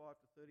 35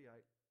 to 38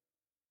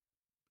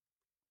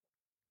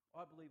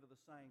 I believe are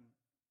the same,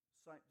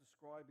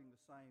 describing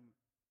the same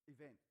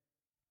event.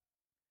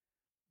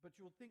 But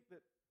you'll think that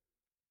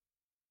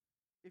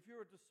if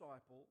you're a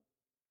disciple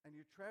and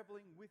you're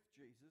traveling with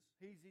Jesus,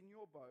 he's in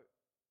your boat,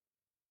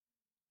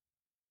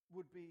 you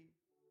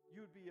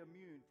would be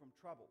immune from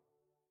trouble.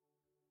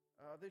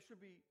 There should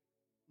be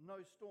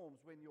no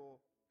storms when you're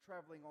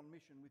traveling on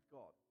mission with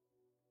God.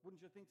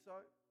 Wouldn't you think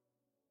so?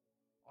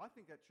 I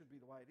think that should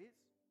be the way it is.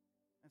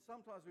 And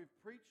sometimes we've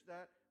preached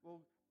that, well,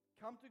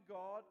 come to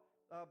God,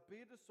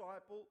 be a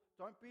disciple,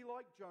 don't be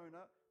like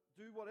Jonah,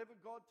 do whatever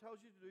God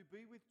tells you to do,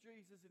 be with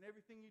Jesus in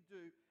everything you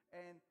do,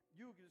 and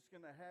you're just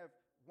going to have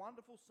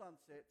wonderful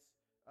sunsets,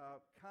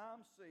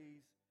 calm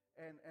seas,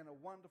 and a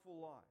wonderful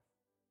life.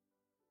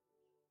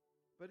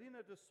 But in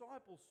a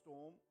disciple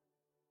storm,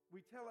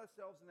 we tell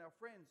ourselves and our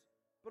friends,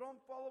 but I'm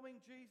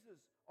following Jesus,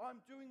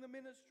 I'm doing the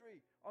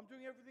ministry, I'm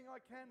doing everything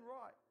I can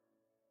right.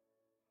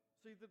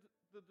 See,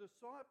 the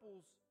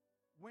disciples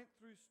went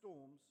through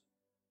storms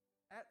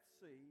at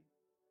sea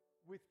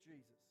with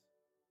Jesus,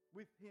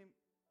 with him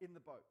in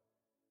the boat.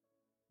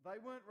 They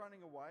weren't running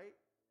away.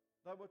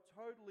 They were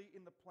totally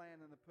in the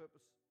plan and the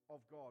purpose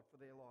of God for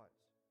their lives.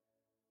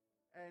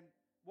 And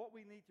what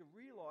we need to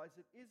realize,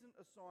 it isn't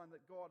a sign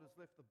that God has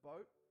left the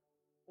boat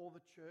or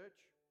the church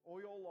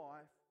or your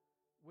life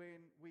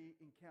when we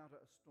encounter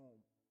a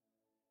storm.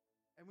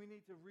 And we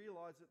need to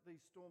realize that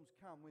these storms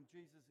come when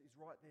Jesus is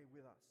right there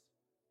with us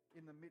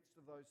in the midst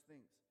of those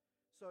things.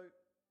 So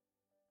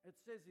it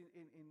says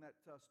in that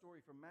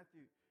story from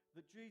Matthew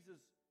that Jesus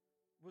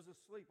was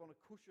asleep on a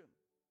cushion.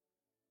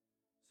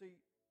 See,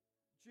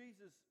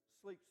 Jesus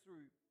sleeps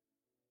through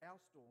our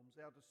storms,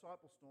 our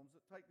disciple storms,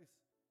 that take this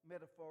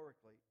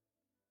metaphorically.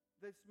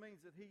 This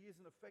means that he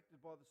isn't affected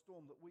by the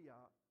storm that we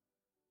are.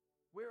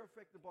 We're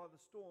affected by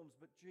the storms,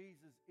 but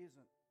Jesus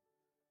isn't.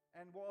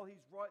 And while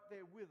he's right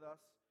there with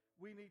us,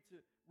 we need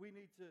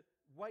to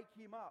wake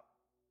him up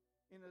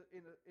in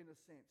a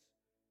sense.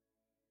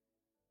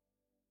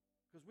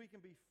 Because we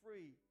can be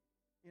free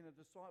in a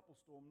disciple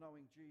storm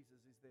knowing Jesus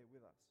is there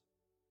with us.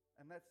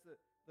 And that's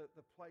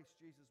the place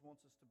Jesus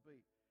wants us to be.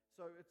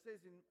 So it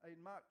says in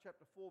Mark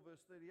chapter 4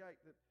 verse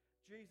 38 that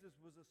Jesus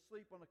was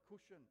asleep on a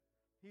cushion.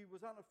 He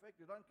was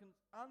unaffected,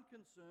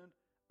 unconcerned,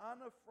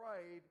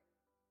 unafraid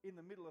in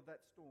the middle of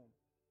that storm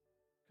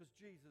because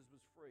Jesus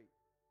was free.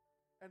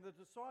 And the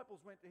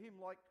disciples went to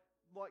him like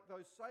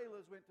those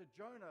sailors went to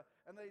Jonah,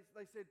 and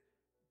they said,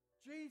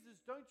 Jesus,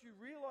 don't you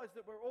realize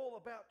that we're all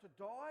about to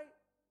die?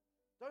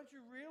 Don't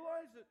you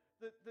realize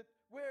that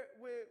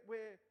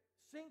we're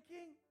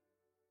sinking?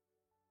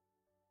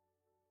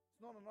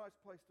 It's not a nice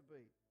place to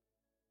be.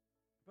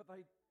 But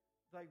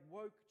they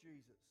woke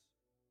Jesus.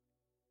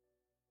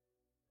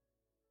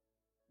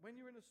 When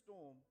you're in a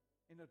storm,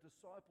 in a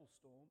disciple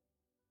storm,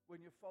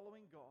 when you're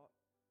following God,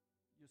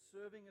 you're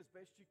serving as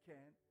best you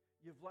can,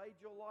 you've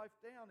laid your life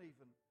down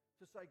even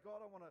to say, God,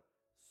 I want to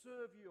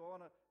serve you,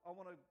 I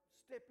want to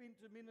step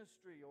into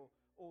ministry or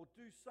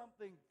do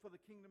something for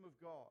the kingdom of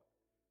God.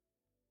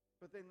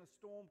 But then the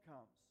storm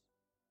comes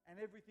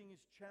and everything is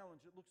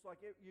challenged. It looks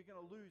like you're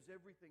going to lose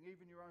everything,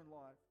 even your own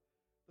life.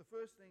 The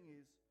first thing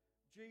is,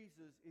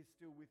 Jesus is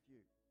still with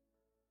you.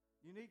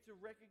 You need to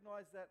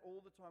recognize that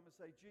all the time and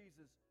say,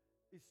 Jesus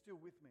is still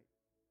with me.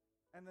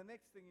 And the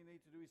next thing you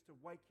need to do is to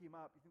wake him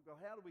up. You think, well,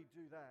 how do we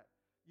do that?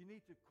 You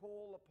need to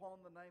call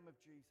upon the name of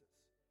Jesus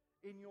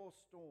in your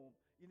storm.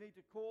 You need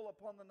to call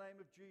upon the name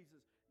of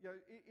Jesus. You know,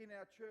 in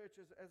our church,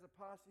 as a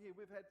pastor here,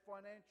 we've had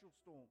financial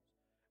storms.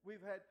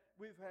 We've had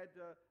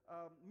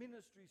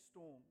ministry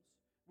storms.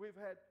 We've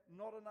had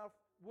not enough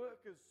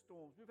workers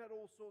storms. We've had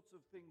all sorts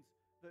of things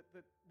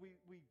that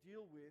we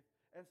deal with.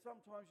 And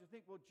sometimes you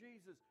think, well,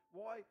 Jesus,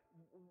 why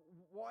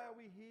are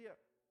we here?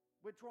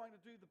 We're trying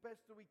to do the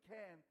best that we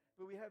can,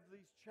 but we have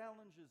these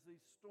challenges,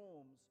 these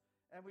storms,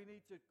 and we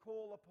need to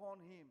call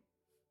upon Him.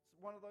 It's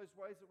one of those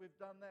ways that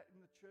we've done that in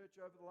the church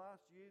over the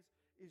last years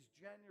is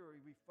January.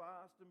 We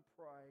fast and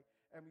pray,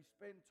 and we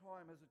spend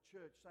time as a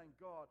church saying,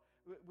 God,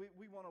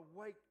 we want to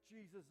wake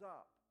Jesus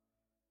up.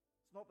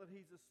 It's not that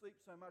He's asleep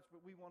so much,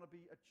 but we want to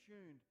be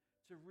attuned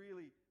to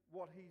really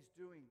what He's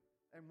doing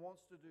and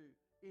wants to do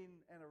in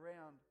and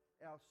around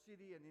our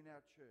city and in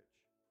our church.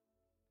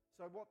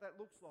 So what that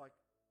looks like,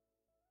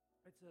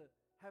 it's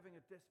having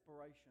a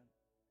desperation.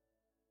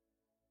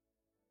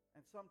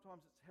 And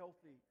sometimes it's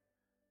healthy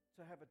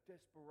to have a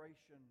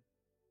desperation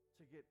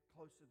to get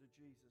closer to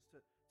Jesus,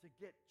 to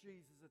get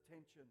Jesus'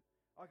 attention.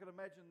 I can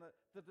imagine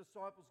the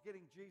disciples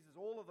getting Jesus,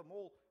 all of them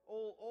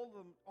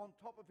on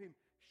top of Him,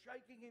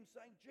 shaking Him,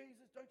 saying,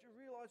 Jesus, don't you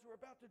realize we're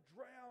about to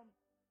drown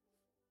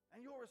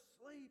and you're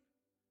asleep?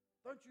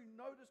 Don't you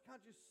notice?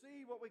 Can't you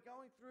see what we're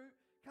going through?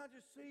 Can't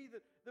you see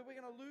that we're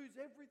going to lose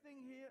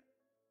everything here?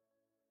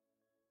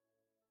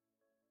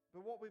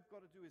 But what we've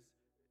got to do is,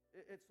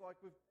 it's like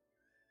we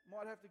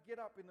might have to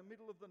get up in the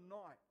middle of the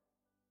night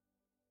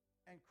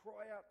and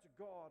cry out to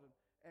God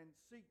and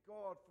seek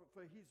God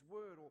for His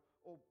word,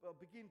 or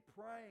begin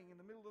praying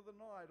in the middle of the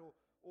night,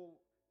 or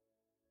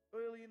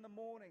early in the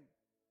morning,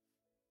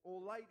 or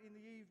late in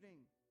the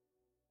evening.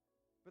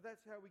 But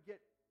that's how we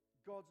get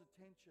God's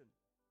attention.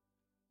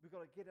 We've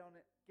got to get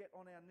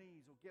on our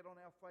knees or get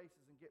on our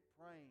faces and get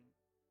praying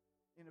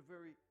in a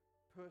very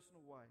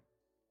personal way.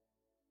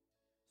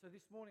 So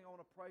this morning I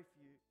want to pray for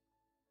you,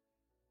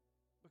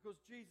 because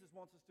Jesus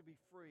wants us to be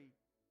free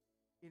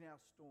in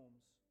our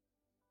storms.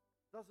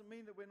 Doesn't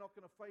mean that we're not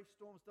going to face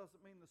storms.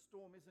 Doesn't mean the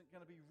storm isn't going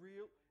to be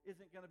real,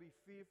 isn't going to be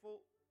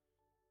fearful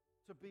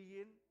to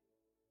be in.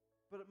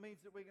 But it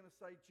means that we're going to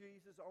say,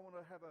 Jesus, I want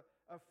to have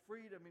a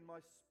freedom in my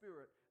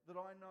spirit that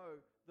I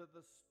know that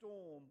the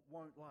storm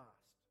won't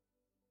last,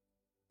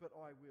 but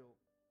I will.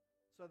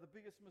 So the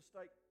biggest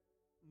mistake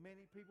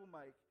many people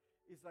make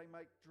is they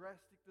make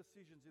drastic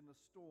decisions in the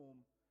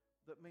storm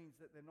that means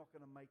that they're not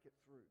going to make it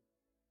through,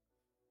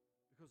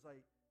 because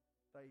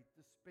they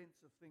dispense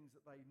of things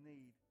that they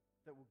need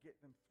that will get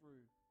them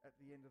through at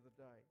the end of the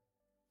day.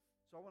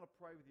 So I want to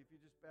pray with you. If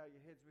you just bow your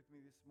heads with me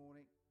this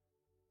morning.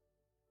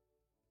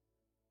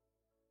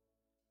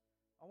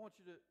 I want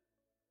you to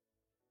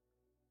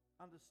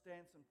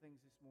understand some things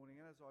this morning.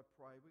 And as I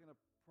pray, we're going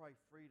to pray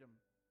freedom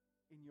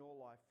in your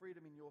life,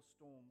 freedom in your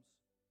storms.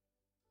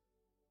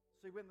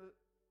 See, when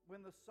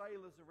the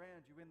sailors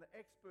around you, when the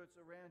experts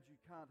around you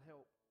can't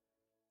help,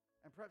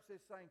 and perhaps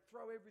they're saying,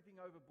 throw everything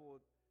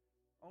overboard,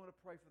 I'm going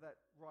to pray for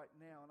that right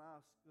now and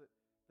ask that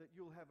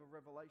you'll have a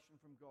revelation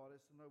from God as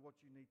to know what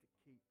you need to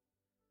keep.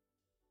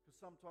 Because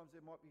sometimes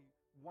there might be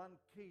one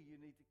key you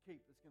need to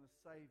keep that's going to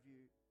save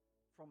you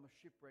from a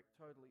shipwreck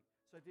totally.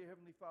 So, dear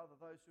Heavenly Father,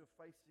 those who are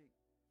facing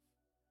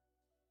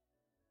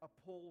a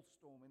Paul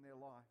storm in their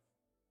life,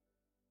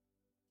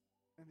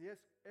 and the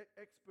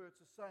experts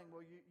are saying,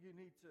 well, you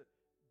need to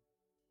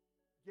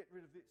get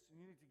rid of this and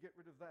you need to get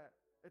rid of that.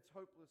 It's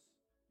hopeless.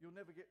 You'll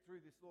never get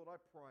through this. Lord,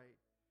 I pray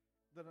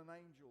that an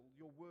angel,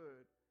 your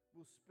word,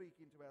 will speak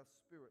into our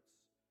spirits.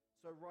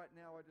 So right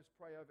now I just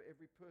pray over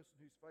every person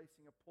who's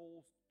facing a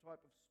Paul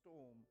type of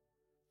storm.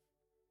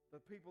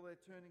 The people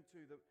they're turning to,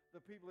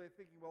 the people they're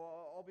thinking,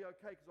 well, I'll be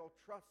okay because I'll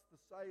trust the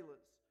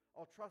sailors.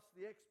 I'll trust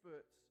the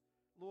experts.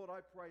 Lord,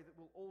 I pray that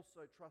we'll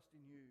also trust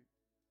in you,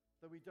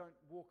 that we don't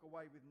walk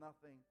away with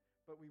nothing,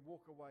 but we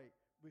walk away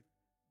with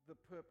the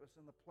purpose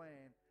and the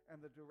plan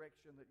and the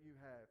direction that you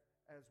have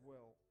as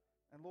well.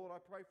 And Lord, I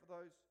pray for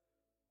those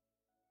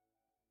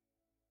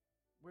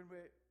when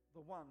we're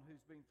the one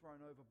who's been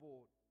thrown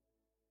overboard,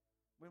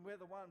 when we're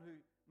the one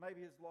who maybe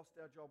has lost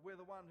our job, we're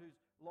the one who's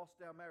lost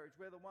our marriage,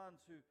 we're the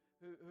ones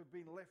who've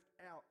been left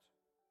out,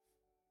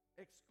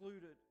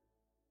 excluded,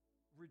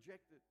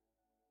 rejected.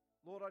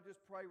 Lord, I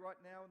just pray right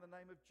now in the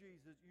name of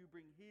Jesus, you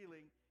bring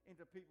healing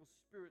into people's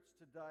spirits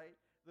today,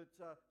 that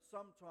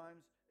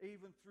sometimes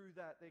even through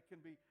that there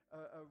can be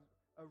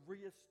a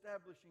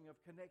re-establishing of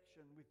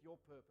connection with your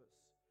purpose.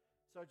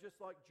 So just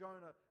like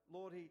Jonah,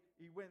 Lord,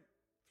 he went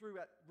through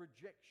that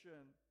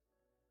rejection,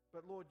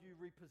 but Lord, you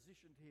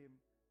repositioned him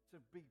to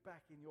be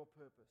back in your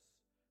purpose.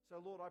 So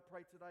Lord, I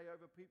pray today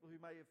over people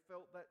who may have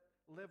felt that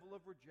level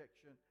of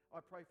rejection. I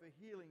pray for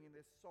healing in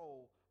their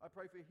soul. I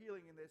pray for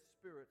healing in their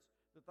spirits,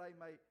 that they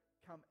may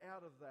come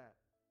out of that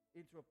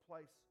into a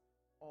place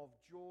of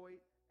joy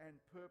and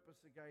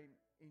purpose again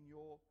in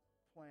your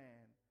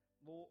plan.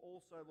 Lord,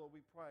 also, Lord,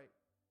 we pray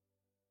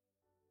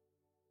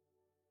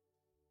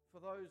for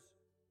those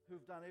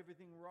who've done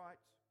everything right,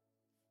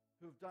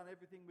 who've done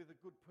everything with a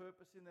good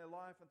purpose in their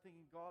life and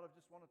thinking, God, I've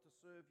just wanted to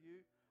serve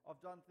you. I've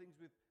done things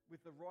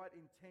with the right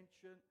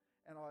intention,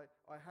 and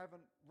I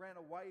haven't ran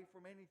away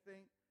from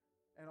anything,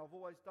 and I've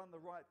always done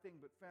the right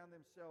thing, but found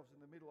themselves in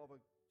the middle of a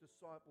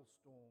disciple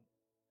storm.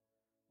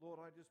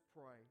 Lord, I just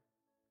pray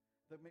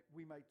that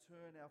we may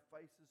turn our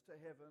faces to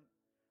heaven,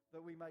 that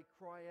we may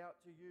cry out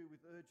to you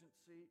with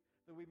urgency,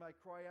 that we may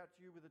cry out to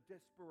you with a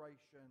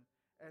desperation,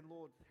 and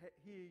Lord,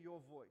 hear your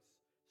voice,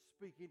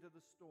 speak into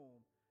the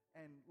storm.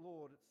 And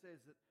Lord, it says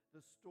that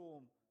the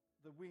storm,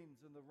 the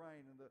winds and the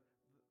rain and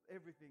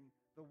everything,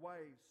 the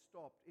waves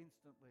stopped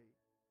instantly.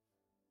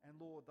 And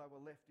Lord, they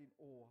were left in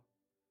awe.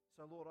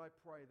 So Lord, I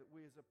pray that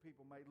we as a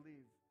people may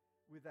live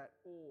with that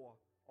awe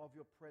of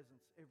your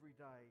presence every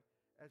day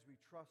as we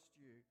trust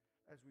you,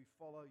 as we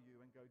follow you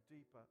and go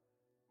deeper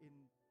in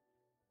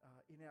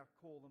our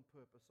call and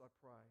purpose. I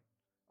pray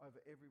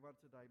over everyone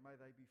today, may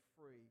they be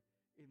free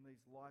in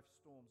these life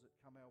storms that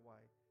come our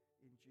way.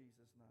 In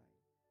Jesus' name,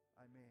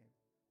 amen.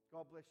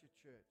 God bless your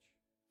church.